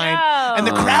that line, and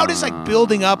the crowd is like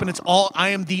building up, and it's all. I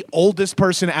am the oldest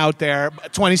person out there,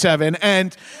 27,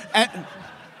 and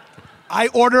I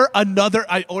order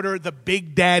the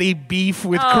Big Daddy beef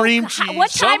with cream cheese.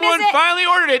 What time Someone is it? finally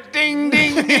ordered it. Ding,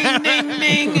 ding, ding, ding,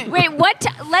 ding. Wait,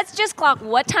 let's just clock.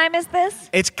 What time is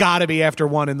this? It's got to be after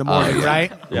 1 in the morning,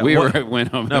 right? Yeah, Went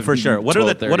home. No, for sure. What are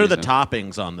the 12:30,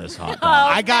 toppings on this hot dog?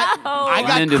 I got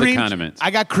I'm into the cream. condiments.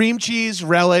 I got cream cheese,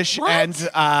 relish, What?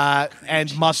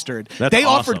 and mustard. That's they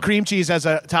awesome. offered cream cheese as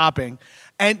a topping,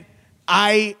 and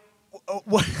I.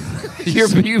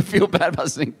 You feel bad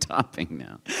about saying topping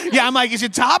now. Yeah, I'm like, is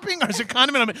it topping or is it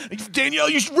condiment? I'm like, Danielle,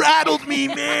 you rattled me,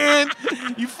 man.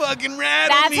 You fucking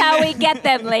rattled That's me. how man. we get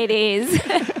them, ladies.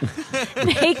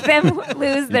 Make them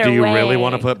lose their way. Do you really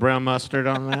want to put brown mustard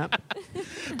on that?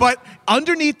 But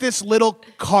underneath this little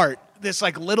cart, this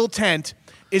like little tent,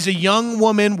 is a young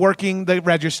woman working the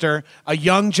register, a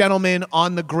young gentleman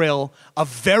on the grill, a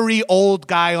very old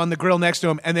guy on the grill next to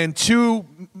him, and then 2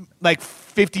 like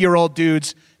 50-year-old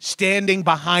dudes standing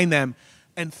behind them.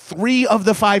 And 3 of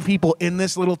the 5 people in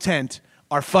this little tent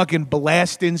are fucking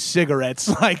blasting cigarettes,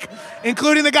 like,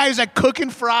 including the guy who's like cooking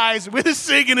fries with a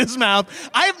cig in his mouth.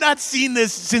 I have not seen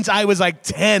this since I was like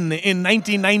 10 in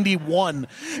 1991.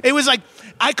 It was like,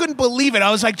 I couldn't believe it.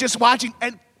 I was like just watching,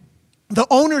 and the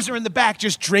owners are in the back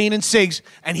just draining cigs,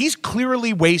 and he's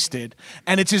clearly wasted.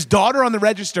 And it's his daughter on the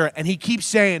register, and he keeps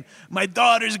saying, my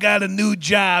daughter's got a new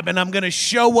job, and I'm going to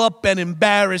show up and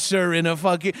embarrass her in a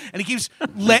fucking... And he keeps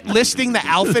listing the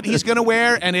outfit he's going to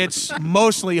wear, and it's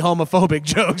mostly homophobic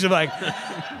jokes of like,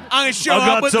 I'm going to show up I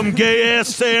got with... some gay-ass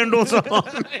sandals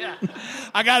on.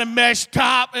 I got a mesh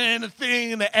top and a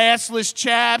thing and the assless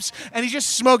chaps, and he's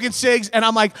just smoking cigs, and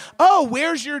I'm like, oh,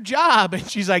 where's your job? And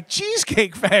she's like,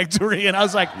 Cheesecake Factory. And I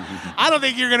was like, I don't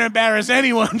think you're going to embarrass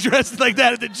anyone dressed like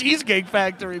that at the Cheesecake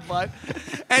Factory, bud.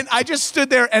 And I just stood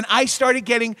there, and I started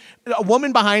getting, a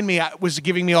woman behind me was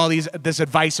giving me all this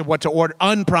advice of what to order,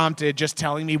 unprompted, just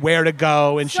telling me where to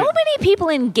go and So shit. many people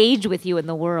engage with you in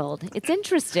the world. It's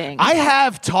interesting. I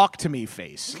have talk to me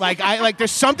face. Like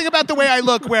there's something about the way I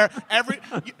look where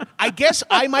I guess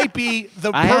I might be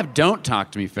the I have don't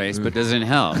talk to me face, but doesn't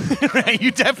help. Right,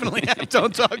 you definitely have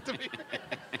don't talk to me.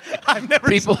 I've never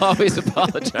People always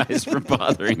apologize for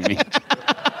bothering me.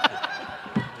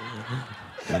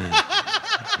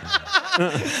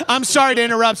 I'm sorry to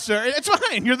interrupt, sir. It's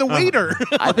fine. You're the waiter.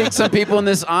 I think some people in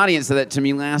this audience said that to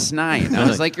me last night. I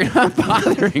was like, you're not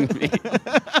bothering me.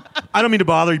 I don't mean to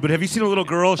bother you, but have you seen a little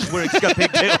girl? She's got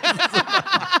pigtails.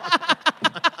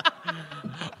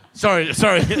 Sorry.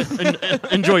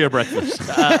 Enjoy your breakfast.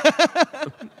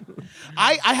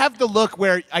 I have the look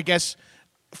where I guess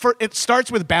it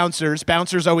starts with bouncers.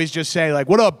 Bouncers always just say like,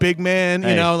 "What up, big man?" You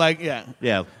Hey. know, like yeah.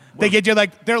 Yeah. They get you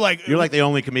like they're like You're like the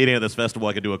only comedian at this festival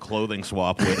I could do a clothing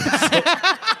swap with.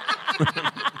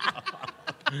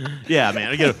 Yeah,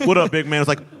 man. I get what up, big man? It's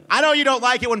like, I know you don't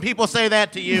like it when people say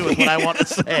that to you, is what I want to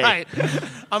say. right.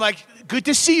 I'm like, good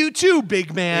to see you too,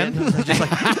 big man.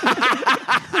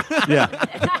 Yeah.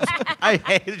 I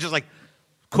hate it. Just like,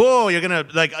 cool, you're going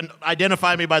to like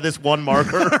identify me by this one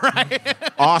marker? Right.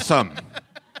 Awesome.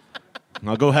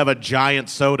 I'll go have a giant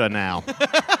soda now.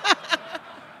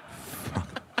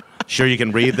 Sure you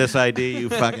can read this ID, you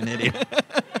fucking idiot.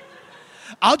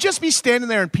 I'll just be standing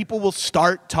there and people will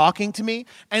start talking to me,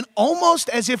 and almost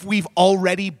as if we've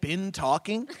already been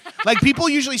talking. Like people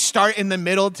usually start in the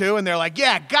middle too, and they're like,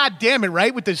 yeah, god damn it,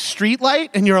 right? With the street light,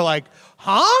 and you're like,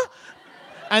 huh?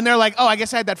 And they're like, oh, I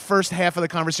guess I had that first half of the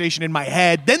conversation in my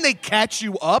head. Then they catch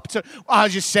you up to, I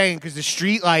was just saying, because the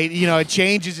street light, you know, it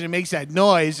changes and it makes that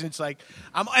noise, and it's like,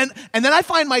 and then I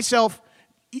find myself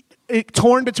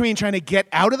torn between trying to get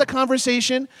out of the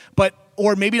conversation,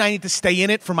 or maybe I need to stay in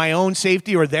it for my own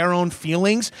safety or their own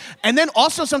feelings. And then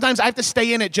also sometimes I have to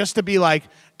stay in it just to be like,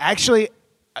 actually,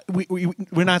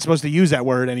 we're not supposed to use that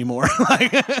word anymore.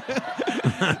 Like,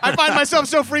 I find myself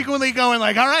so frequently going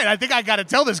like, all right, I think I got to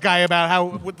tell this guy about how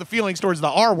with the feelings towards the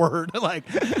R word. Like,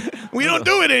 we don't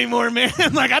do it anymore, man.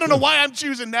 Like, I don't know why I'm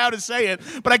choosing now to say it,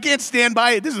 but I can't stand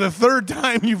by it. This is the third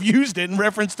time you've used it in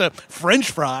reference to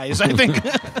French fries, I think.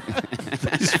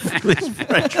 These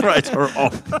French fries are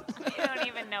awful. You don't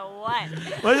even know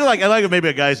what. Well, I like maybe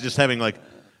a guy's just having like,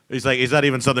 he's not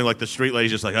even something like the street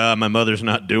lady's just like, my mother's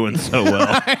not doing so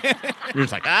well. You're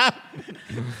just like,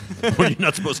 well, you're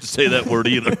not supposed to say that word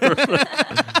either.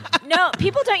 No,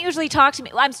 people don't usually talk to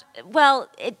me.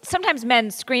 Sometimes men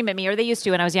scream at me, or they used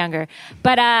to when I was younger.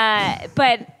 But I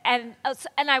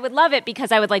would love it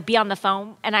because I would like be on the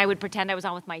phone and I would pretend I was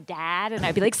on with my dad, and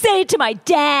I'd be like, "Say it to my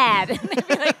dad," and they'd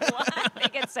be like, "What?" They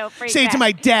get so freaked out. Say it to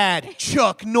my dad,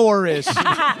 Chuck Norris.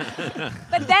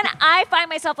 But then I find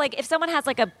myself like, if someone has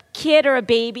like a kid or a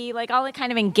baby, like I'll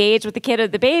kind of engage with the kid or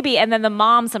the baby, and then the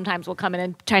mom sometimes will come in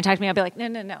and try and talk to me. I'll be like, no,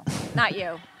 not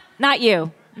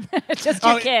you. Just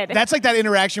your kid. That's like that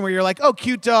interaction where you're like, oh,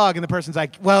 cute dog. And the person's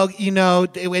like, well, you know,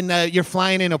 when you're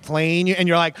flying in a plane and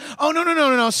you're like, oh,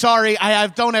 no, sorry. I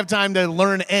don't have time to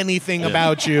learn anything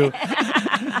about you.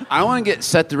 I want to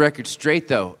set the record straight,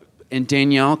 though. And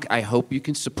Danielle, I hope you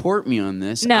can support me on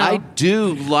this. No. I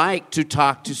do like to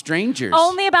talk to strangers.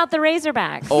 Only about the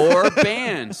Razorbacks. Or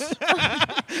bands.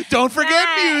 Don't forget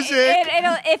music.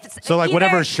 So like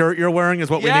whatever shirt you're wearing is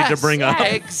what we need to bring up.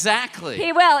 Exactly.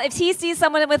 He will. If he sees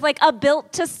someone with like a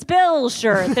built to spill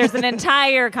shirt, there's an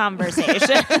entire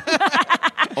conversation.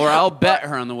 Or I'll bet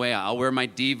her on the way out. I'll wear my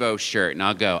Devo shirt and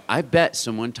I'll go, I bet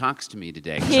someone talks to me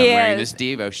today because I'm wearing this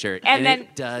Devo shirt. And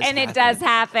it does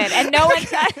happen. And no one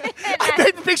does.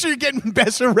 I picture you getting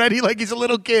Besser ready like he's a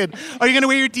little kid. Are you going to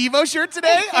wear your Devo shirt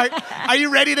today? Are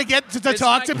you ready to get to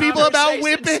talk to people about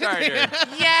whipping?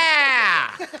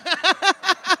 Yeah.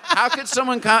 How could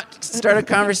someone start a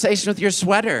conversation with your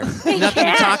sweater? Nothing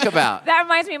to talk about. That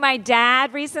reminds me, my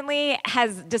dad recently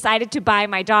has decided to buy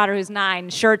my daughter, who's 9,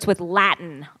 shirts with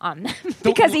Latin on them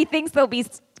because he thinks they'll be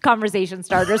conversation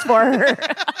starters for her.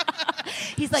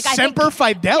 He's like, Semper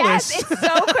Fidelis. Yes, it's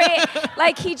so great.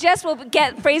 Like, he just will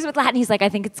get phrased with Latin. He's like, I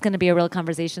think it's going to be a real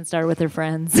conversation starter with her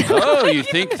friends. Oh, you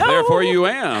think, therefore you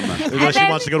am. Unless she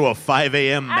wants to go to a 5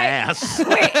 a.m. mass. And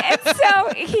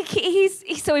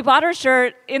so he bought her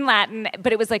shirt in Latin,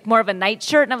 but it was like more of a night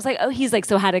shirt. And I was like, oh, he's like,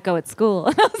 so how'd it go at school?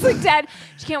 And I was like, Dad,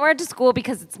 she can't wear it to school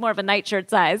because it's more of a nightshirt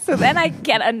size. So then I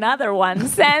get another one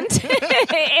sent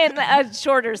in a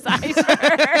shorter size for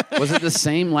her. Was it the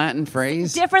same Latin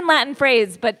phrase? Different Latin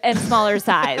phrase, but and smaller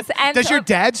size. And Does your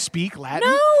dad speak Latin?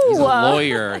 No. He's a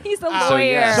lawyer. He's a So,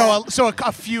 lawyer. yeah. So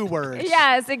a few words.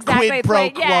 Yes, exactly. Quid It's pro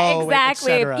like, yeah, quo,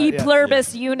 exactly. et cetera. E Yeah.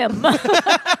 pluribus unum.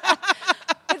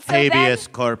 So Habeas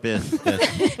corpus.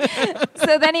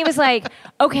 So then he was like,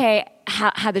 okay,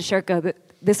 how'd the shirt go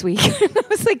this week? I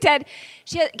was like, Dad,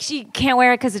 she can't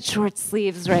wear it because it's short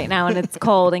sleeves right now and it's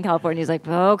cold in California. He's like,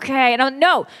 okay. And I'm,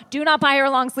 no, do not buy her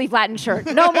a long sleeve Latin shirt.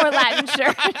 No more Latin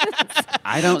shirts.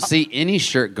 I don't see any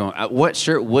shirt going. What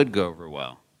shirt would go over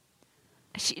well?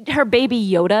 Her Baby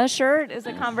Yoda shirt is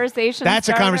a conversation That's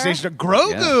starter. a conversation.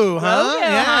 Grogu, huh? Grogu,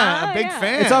 Yeah, huh? a big Yeah.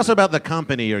 fan. It's also about the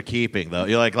company you're keeping, though.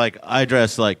 You're like I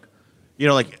dress like,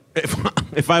 like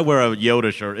if I wear a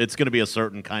Yoda shirt, it's going to be a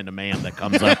certain kind of man that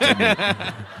comes up to me.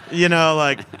 You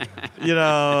there's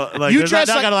dress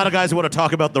not like- got a lot of guys who want to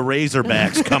talk about the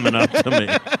Razorbacks coming up to me.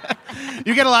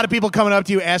 You get a lot of people coming up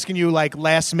to you asking you like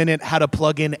last minute how to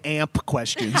plug in amp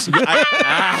questions.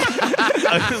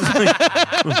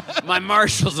 My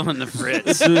Marshall's on the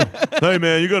fritz. Hey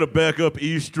man, you got a backup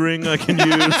E string I can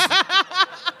use?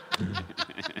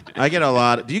 I get a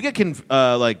lot. Do you get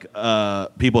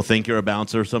people think you're a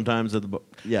bouncer sometimes at the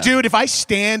yeah. Dude, if I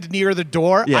stand near the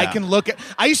door, Yeah. I can look at.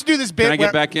 I used to do this bit. Can I where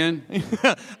get back in?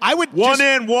 I would One just,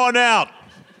 in, one out.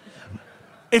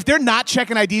 if they're not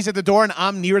checking IDs at the door and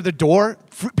I'm near the door,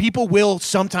 people will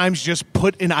sometimes just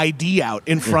put an ID out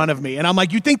in front of me, and I'm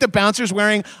like, you think the bouncer's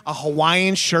wearing a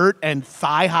Hawaiian shirt and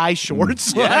thigh-high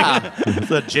shorts? Yeah.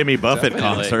 It's a Jimmy Buffett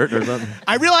Definitely. concert or something.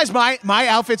 I realize my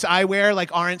outfits I wear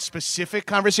like aren't specific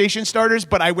conversation starters,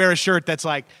 but I wear a shirt that's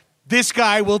like, this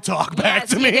guy will talk back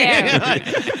to me.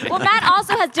 Well, Matt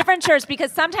also has different shirts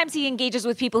because sometimes he engages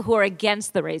with people who are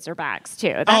against the Razorbacks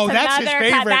too. That's his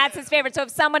favorite. That's his favorite. So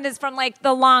if someone is from like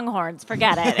the Longhorns,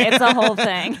 forget it. It's a whole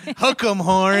thing. Hook 'em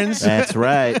horns. That's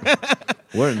right.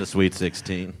 We're in the Sweet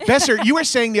 16. Besser, you were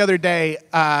saying the other day,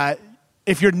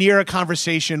 if you're near a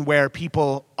conversation where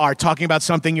people are talking about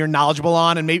something you're knowledgeable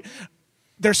on and maybe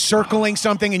they're circling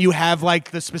something and you have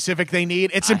like the specific they need,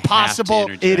 it's I have to impossible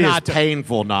interject. It is not to.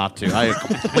 painful not to. I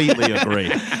completely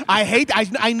agree.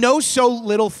 I know so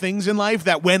little things in life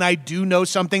that when I do know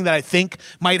something that I think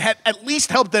might at least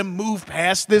help them move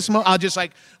past this, I'll just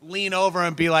like lean over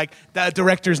and be like, the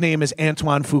director's name is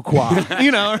Antoine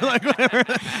Fuqua, or like whatever.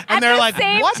 And they're like, At the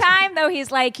same what? time, though,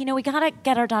 he's like, we gotta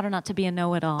get our daughter not to be a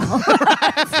know-it-all.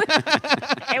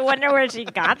 I wonder where she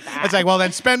got that. It's like, well,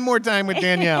 then spend more time with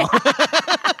Danielle.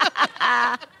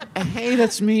 Hey,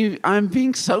 that's me. I'm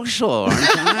being social, aren't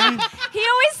I? He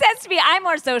always says to me, I'm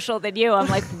more social than you. I'm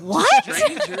like, what?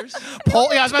 Strangers. I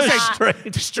was about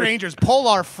to say strangers. Pull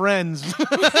our friends.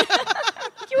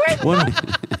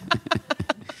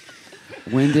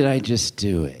 When did I just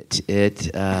do it?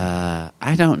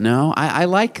 I don't know. I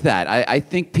like that. I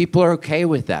think people are okay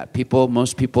with that.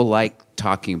 Most people like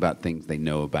talking about things they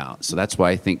know about. So that's why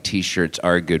I think T-shirts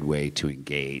are a good way to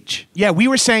engage. Yeah, we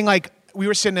were saying like, we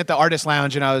were sitting at the artist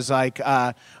lounge and I was like,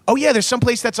 oh yeah, there's some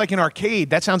place that's like an arcade.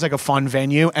 That sounds like a fun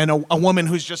venue. And a woman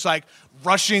who's just like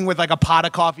rushing with like a pot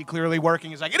of coffee, clearly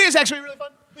working, is like, it is actually really fun.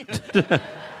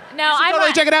 No, I'm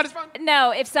Totally check it out. It's fun.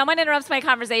 No, if someone interrupts my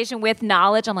conversation with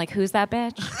knowledge, I'm like, who's that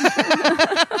bitch?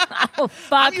 I will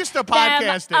fuck I'm used to them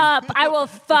podcasting. up. I will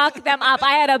fuck them up.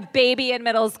 I had a baby in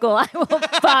middle school. I will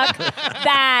fuck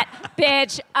that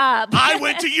bitch up. I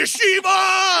went to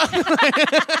yeshiva.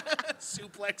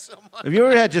 Suplex someone. Have you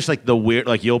ever had just like the weird,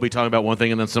 like you'll be talking about one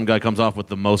thing and then some guy comes off with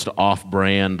the most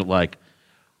off-brand, like,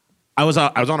 I was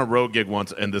on a road gig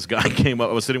once, and this guy came up.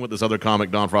 I was sitting with this other comic,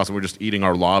 Don Frost, and we were just eating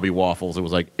our lobby waffles. It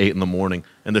was like 8 a.m,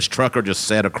 and this trucker just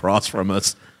sat across from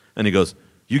us, and he goes,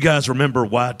 "You guys remember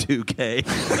Y2K?"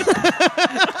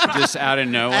 Just out of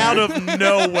nowhere. Out of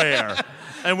nowhere.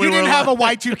 And we You didn't were have a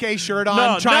like, Y2K shirt on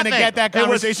no, trying nothing. to get that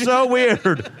conversation. It was so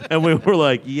weird. And we were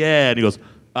like, "Yeah," and he goes,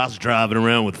 "I was driving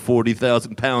around with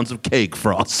 40,000 pounds of cake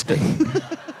frosting."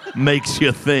 Makes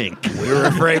you think. We were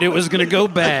afraid it was going to go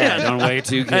bad on way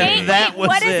too good. And that was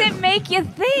what it. does it make you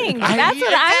think? That's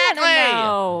what I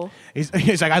want to know.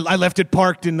 He's like, I left it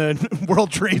parked in the World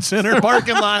Trade Center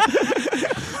parking lot.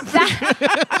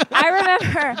 I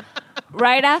remember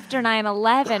right after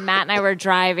 9/11, Matt and I were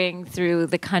driving through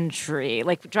the country,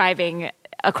 like driving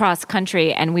across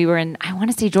country, and we were in, I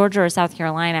want to say Georgia or South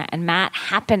Carolina, and Matt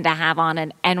happened to have on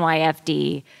an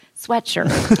NYFD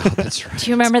sweatshirt. That's right.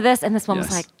 Do you remember this? And this one was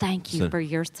Yes. like, "Thank you for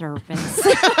your service."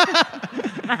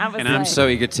 And I'm so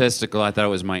egotistical, I thought it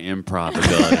was my improv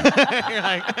ability. You're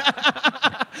like,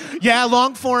 yeah,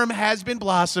 long form has been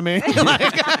blossoming.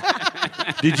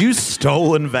 Did you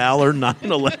stolen valor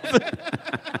 9/11?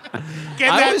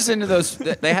 I was into those.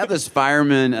 They have those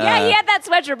firemen. Yeah, he had that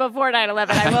sweatshirt before 9/11.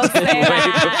 I will say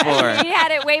that. before. He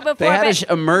had it way before. They had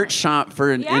but- a merch shop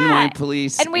for Yeah. NY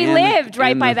police. And we lived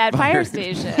right and by the that fire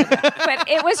station. But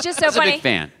it was just so I was a funny. big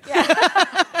fan.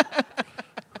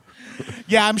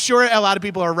 Yeah, I'm sure a lot of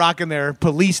people are rocking their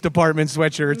police department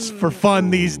sweatshirts for fun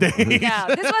these days. Yeah,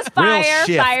 this was Real fire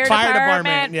shift.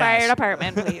 department, yes. fire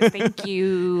department, please. Thank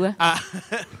you. I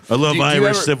love Do you Irish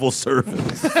ever- civil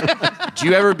service. Do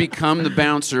you ever become the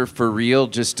bouncer for real?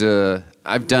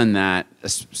 I've done that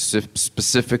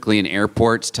specifically in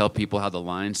airports. Tell people how the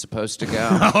line's supposed to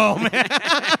go.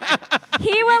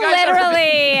 He will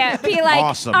literally be like,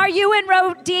 Awesome. "Are you in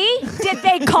row D? Did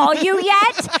they call you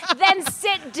yet? Then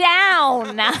sit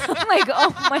down." I'm like,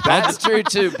 "Oh my god." That's true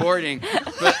too, boarding.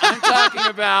 But I'm talking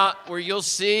about where you'll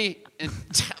see. And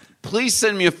please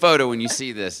send me a photo when you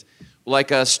see this, like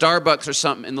a Starbucks or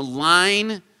something, and the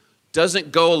line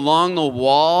doesn't go along the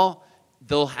wall.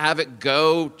 They'll have it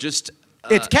go just.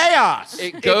 It's chaos.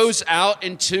 It goes out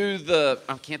into the.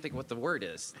 I can't think of what the word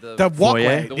is. The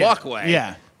walkway. The Yeah. walkway.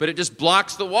 Yeah. But it just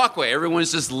blocks the walkway.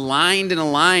 Everyone's just lined in a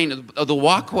line of the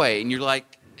walkway, and you're like,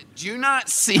 do you not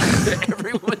see that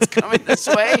everyone's coming this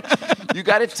way? You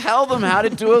got to tell them how to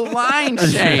do a line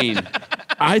chain.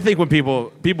 I think when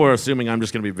people are assuming I'm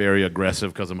just going to be very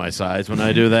aggressive because of my size when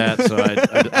I do that, so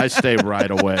I stay right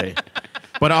away.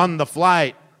 But on the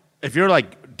flight, if you're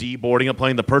like deboarding a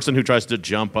plane, the person who tries to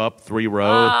jump up 3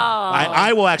 rows,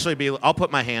 I will actually I'll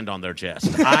put my hand on their chest.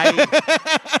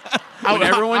 When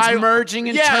everyone's merging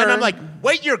and yeah, turn. and I'm like,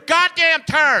 wait your goddamn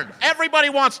turn. Everybody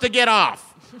wants to get off.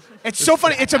 It's so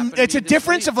funny. It's happened to a me this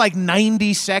difference week. of like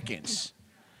 90 seconds.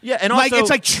 Yeah, and Like also,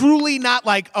 it's like truly not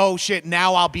like, oh shit,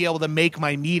 now I'll be able to make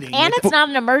my meeting. And it's not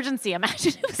an emergency.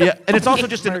 Imagine it was yeah, and it's also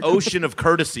fucking just an emergency. ocean of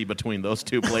courtesy between those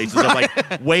two places of like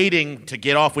waiting to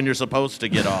get off when you're supposed to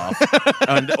get off,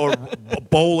 or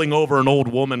bowling over an old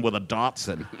woman with a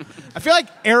Datsun. I feel like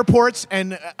airports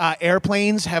and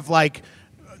airplanes have like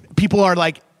people are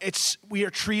like we are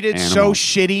treated so Animal.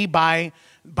 shitty by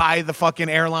the fucking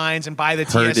airlines and by the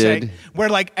TSA. Herded. We're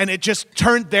like, and it just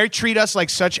they treat us like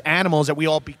such animals that we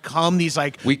all become these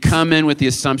like. We come in with the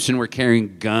assumption we're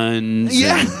carrying guns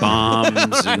and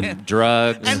bombs and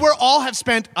drugs. And we're all have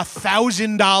spent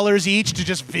 $1,000 each to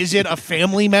just visit a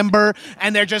family member,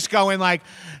 and they're just going like,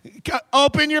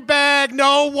 "Open your bag,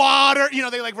 no water." You know,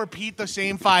 they like repeat the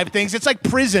same 5 things. It's like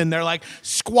prison. They're like,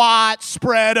 squat,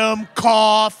 spread them,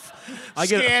 cough,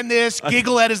 scan this,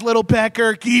 giggle at his little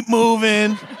pecker, keep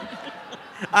moving.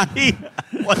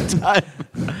 One time,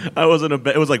 I was in a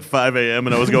bed. It was like 5 a.m.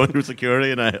 and I was going through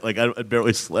security, and I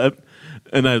barely slept,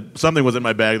 and something was in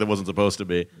my bag that wasn't supposed to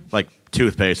be, like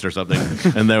toothpaste or something,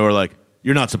 and they were like,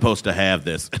 "You're not supposed to have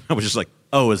this." And I was just like,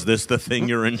 "Oh, is this the thing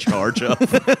you're in charge of?"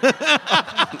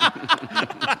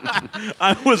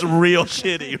 I was real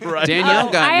shitty, right? Danielle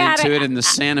I got had into it- it in the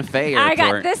Santa Fe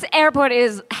airport. This airport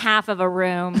is half of a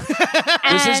room.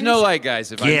 This is And no lie,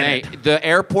 guys. If I Get may, it. the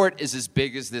airport is as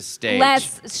big as this stage.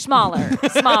 smaller.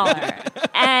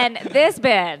 And this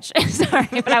bitch, sorry,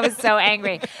 but I was so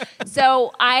angry.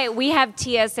 So we have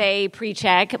TSA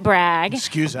pre-check, brag.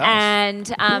 Excuse us. And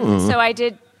so I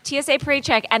did TSA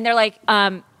pre-check, and they're like,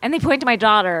 and they point to my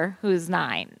daughter, who's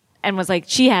 9, and was like,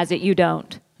 "She has it, you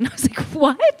don't." And I was like,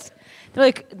 "What?" They're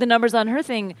like, "The number's on her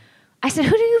thing." I said,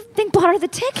 "Who do you think bought her the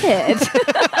ticket?"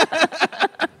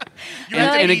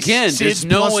 And again, Sid's there's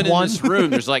no plus one in one. this room.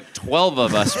 There's like 12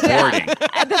 of us boarding.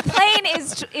 The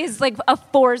plane is like a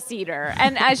 4-seater,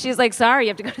 and she's like, "Sorry, you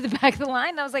have to go to the back of the line."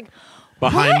 And I was like,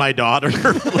 Behind my daughter.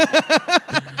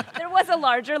 there was a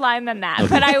larger line than that,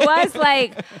 but I was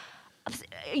like,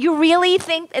 "You really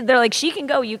think?" They're like, "She can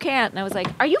go, you can't." And I was like,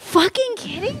 "Are you fucking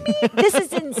kidding me? This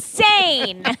is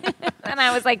insane!" And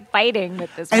I was like fighting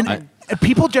with this woman. And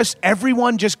people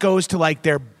everyone just goes to like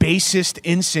their basest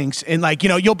instincts, and like, you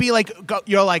know, you'll be like,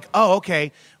 you're like, "Oh,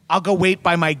 okay, I'll go wait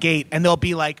by my gate," and there'll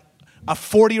be like a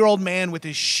 40-year-old man with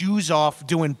his shoes off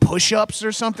doing push-ups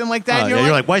or something like that.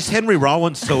 You're like, why is Henry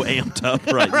Rollins so amped up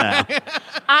right now?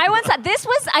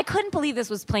 I couldn't believe this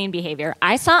was plane behavior.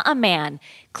 I saw a man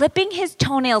clipping his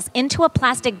toenails into a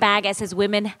plastic bag as his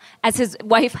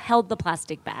wife held the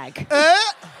plastic bag.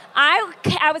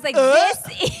 I was like,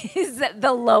 this is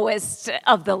the lowest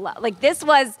of the low. Like, this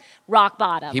was rock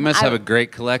bottom. He must have a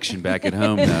great collection back at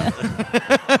home, though.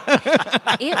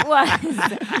 It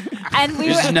was. And we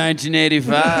This were. is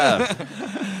 1985.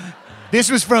 This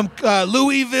was from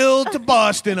Louisville to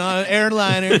Boston on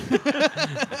airliner.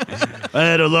 I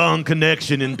had a long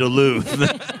connection in Duluth.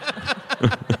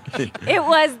 It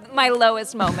was my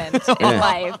lowest moment in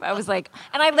life. I was like,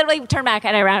 and I literally turned back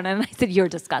and around and I said, "You're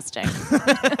disgusting."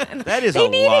 That is They a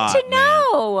needed lot, to man.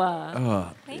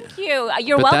 know. Thank you.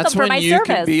 You're But welcome that's for when my you service.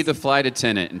 can be the flight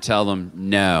attendant and tell them,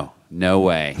 no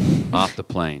way, off the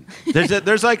plane.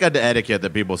 There's like an etiquette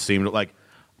that people seem to like.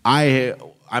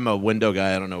 I'm a window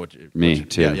guy. I don't know what you. Me,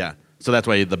 too. Yeah. So that's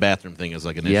why the bathroom thing is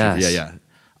like an issue. Yes. Yeah.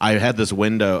 I had this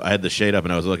window. I had the shade up,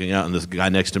 and I was looking out, and this guy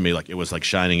next to me, like it was like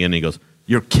shining in. And he goes,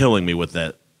 "You're killing me with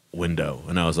that window."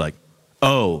 And I was like,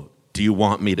 "Oh, do you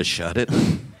want me to shut it?"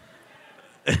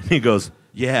 And he goes,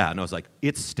 "Yeah." And I was like,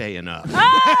 "It's staying up."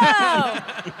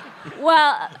 Oh!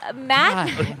 Well, Matt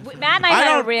and I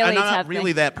had a really I'm tough not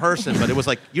really thing. that person, but it was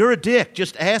like, "You're a dick.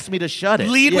 Just ask me to shut it."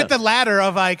 Lead Yeah. with the ladder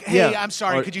of like, hey, Yeah. I'm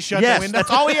sorry, Or- could you shut yes, the window?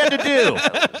 that's all he had to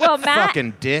do. Well, Matt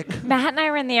Fucking dick. and I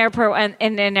were in the airport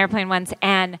in an airplane once,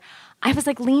 and I was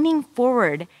like leaning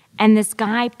forward, and this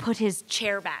guy put his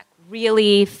chair back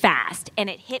really fast, and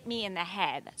it hit me in the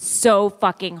head so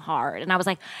fucking hard, and I was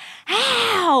like,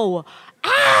 "Ow!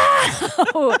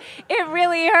 Ow!" It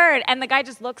really hurt, and the guy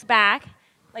just looks back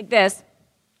like this,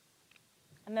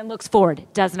 and then looks forward,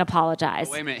 doesn't apologize.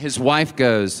 Wait a minute. His wife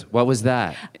goes, "What was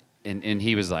that?" And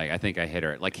he was like, "I think I hit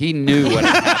her." Like, he knew what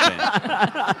had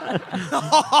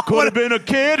happened. Could have been a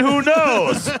kid. Who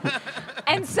knows?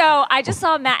 And so I just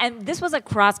saw Matt, and this was a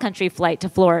cross-country flight to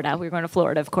Florida. We were going to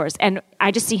Florida, of course, and I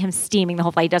just see him steaming the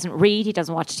whole flight. He doesn't read, he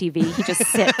doesn't watch TV, he just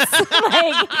sits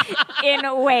like in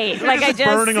wait. Like I just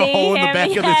burning a see hole in the him, back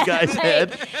of this guy's like,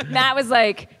 head. Matt was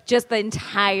like just the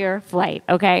entire flight.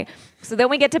 Okay, so then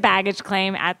we get to baggage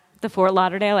claim at the Fort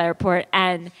Lauderdale airport,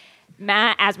 and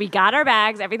Matt, as we got our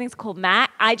bags, everything's cool.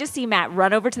 I just see Matt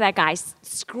run over to that guy,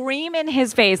 scream in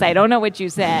his face. I don't know what you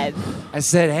said. I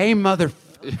said, "Hey, mother..."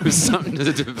 It was something to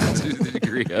the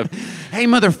degree of, "Hey,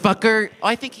 motherfucker." Oh,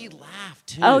 I think he laughed,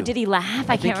 too. Oh, did he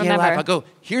laugh? I think can't he remember. laughed. I go,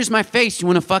 "Here's my face. You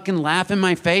want to fucking laugh in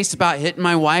my face about hitting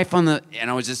my wife on the..." And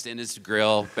I was just in his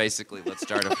grill, basically, let's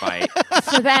start a fight.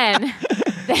 So then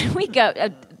we go.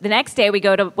 The next day, we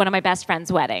go to one of my best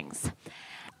friend's weddings.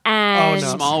 And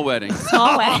Small wedding.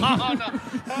 small wedding.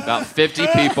 About 50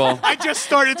 people. I just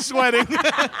started sweating.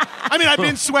 I mean, I've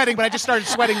been sweating, but I just started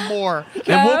sweating more.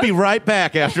 And we'll be right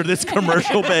back after this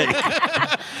commercial break.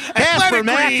 Casper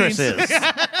mattresses.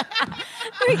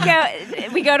 we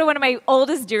go to one of my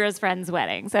oldest, dearest friends'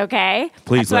 weddings. Okay,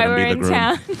 Please That's let why him be we're the in groom.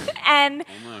 town. And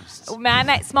Matt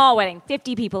and I, small wedding,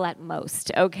 50 people at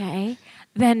most. Okay.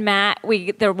 Then Matt,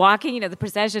 they're walking, the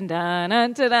procession, dun,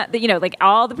 dun, dun, dun, like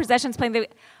all the processions playing.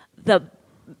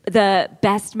 The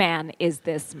best man is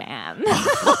this man.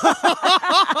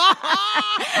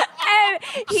 And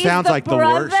he's Sounds like the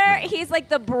worst man. He's like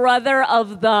the brother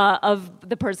of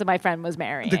the person my friend was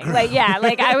marrying.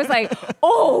 I was like,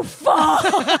 oh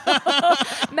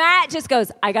fuck. Matt just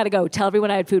goes, "I gotta go. Tell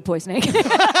everyone I had food poisoning." Is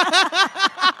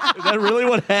that really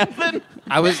what happened?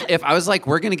 I was like,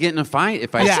 we're going to get in a fight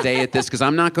if I stay at this, because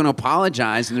I'm not going to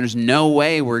apologize, and there's no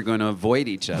way we're going to avoid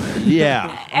each other.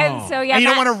 Yeah. And so yeah, And you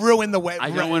don't Matt- want to ruin the wedding. I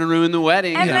don't want to ruin the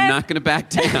wedding, and I'm then- not going to back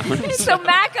down. So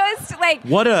Matt goes like,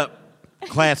 What a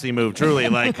classy move, truly.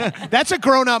 Like, That's a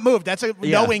grown-up move. That's a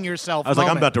yeah. knowing yourself I was like,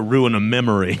 I'm moment. about to ruin a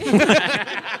memory.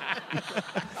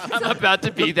 I'm about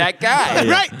to be that guy.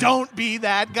 Right, don't be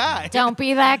that guy. "Don't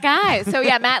be that guy." So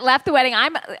yeah, Matt left the wedding.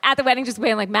 I'm at the wedding just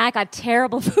being like, "Matt got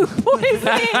terrible food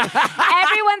poisoning."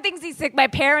 Everyone thinks he's sick. My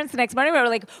parents the next morning were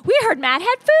like, "We heard Matt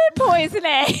had food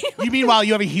poisoning." You meanwhile,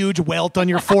 you have a huge welt on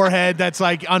your forehead that's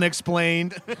like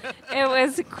unexplained. It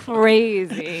was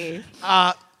crazy.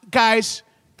 Guys,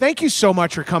 thank you so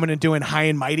much for coming and doing High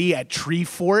and Mighty at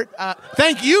Treefort.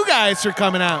 Thank you guys for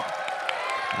coming out.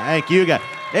 Thank you, guys.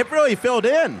 It really filled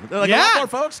in. A lot more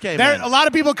folks came There in. a lot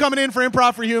of people coming in for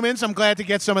Improv for Humans. I'm glad to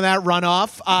get some of that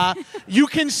runoff. You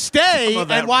can stay Some of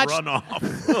that and watch.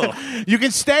 runoff. You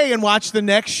can stay and watch the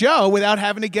next show without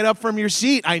having to get up from your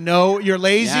seat. I know you're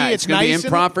lazy. Yeah, it's going to nice. be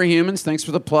Improv for Humans. Thanks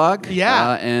for the plug.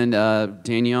 Yeah. And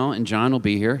Danielle and John will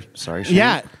be here. Sorry, Shane.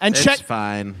 Yeah, and It's check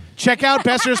fine. Check out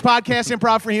Besser's podcast,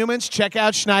 Improv for Humans. Check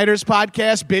out Schneider's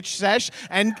podcast, Bitch Sesh.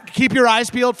 And keep your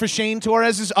eyes peeled for Shane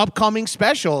Torres's upcoming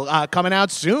special coming out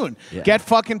soon. Yeah. Get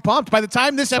fucking pumped. By the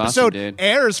time this episode awesome, dude.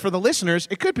 airs for the listeners,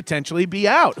 it could potentially be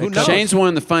out. Who knows? Shane's one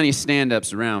of the funniest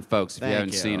stand-ups around, folks, if you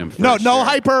haven't seen him. No for sure.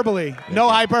 hyperbole. No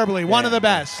hyperbole. One of the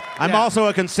best. I'm also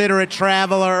a considerate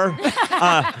traveler.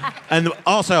 And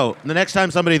also, the next time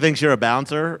somebody thinks you're a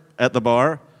bouncer at the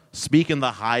bar, speak in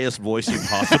the highest voice you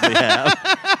possibly have.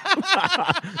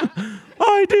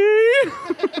 ID.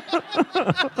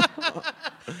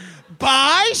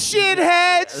 Bye,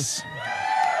 shitheads.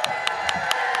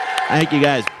 Thank you,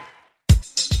 guys.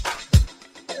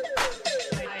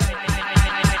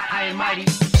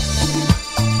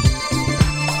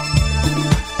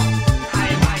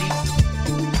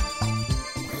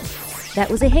 That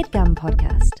was a HeadGum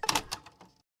podcast.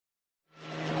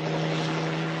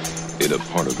 In a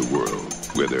part of the world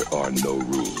where there are no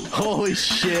rules. Holy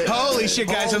shit. Holy shit,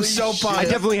 guys. I'm so pumped. I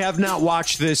definitely have not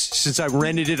watched this since I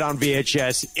rented it on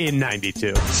VHS in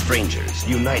 92. Strangers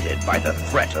united by the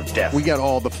threat of death. We got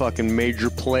all the fucking major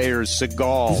players.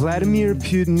 Seagal. Vladimir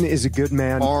Putin is a good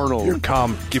man. Arnold. Here,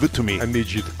 come. Give it to me. I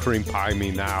need you to cream pie me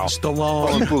now.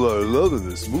 Stallone. People are loving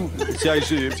this movie. See,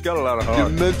 actually, it's got a lot of heart. You're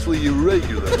mentally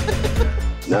irregular.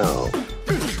 Now,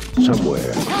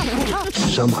 somewhere,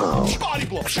 somehow, someone's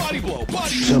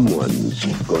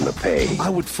gonna pay. I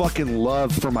would fucking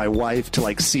love for my wife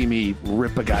to, see me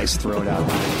rip a guy's throat out.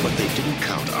 But they didn't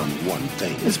count on one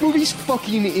thing. This movie's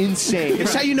fucking insane.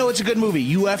 It's how you know it's a good movie.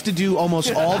 You have to do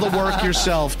almost all the work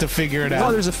yourself to figure it Oh,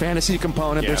 out. there's a fantasy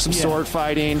component. There's some sword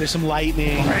fighting. There's some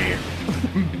lightning.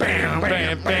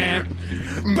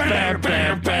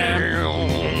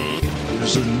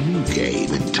 There's a new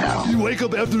game in town. You wake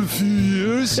up after a few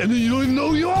years, and then you don't even know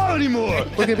who you are anymore.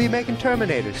 We're gonna be making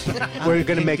Terminators. We're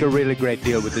gonna make a really great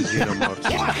deal with the Xenomorphs.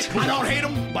 What? I don't hate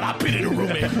him, but I've been in a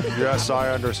room in. Yes, I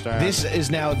understand. This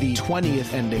is now the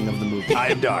 20th ending of the movie. I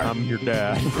am dark. I'm your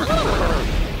dad.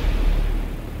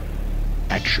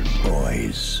 Action,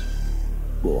 boys.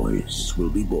 Boys will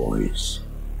be boys.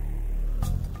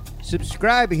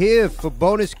 Subscribe here for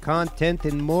bonus content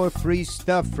and more free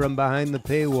stuff from behind the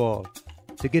paywall.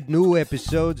 To get new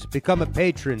episodes, become a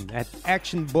patron at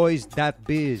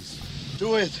actionboys.biz.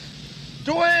 Do it.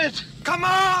 Do it. Come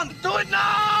on, do it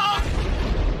now!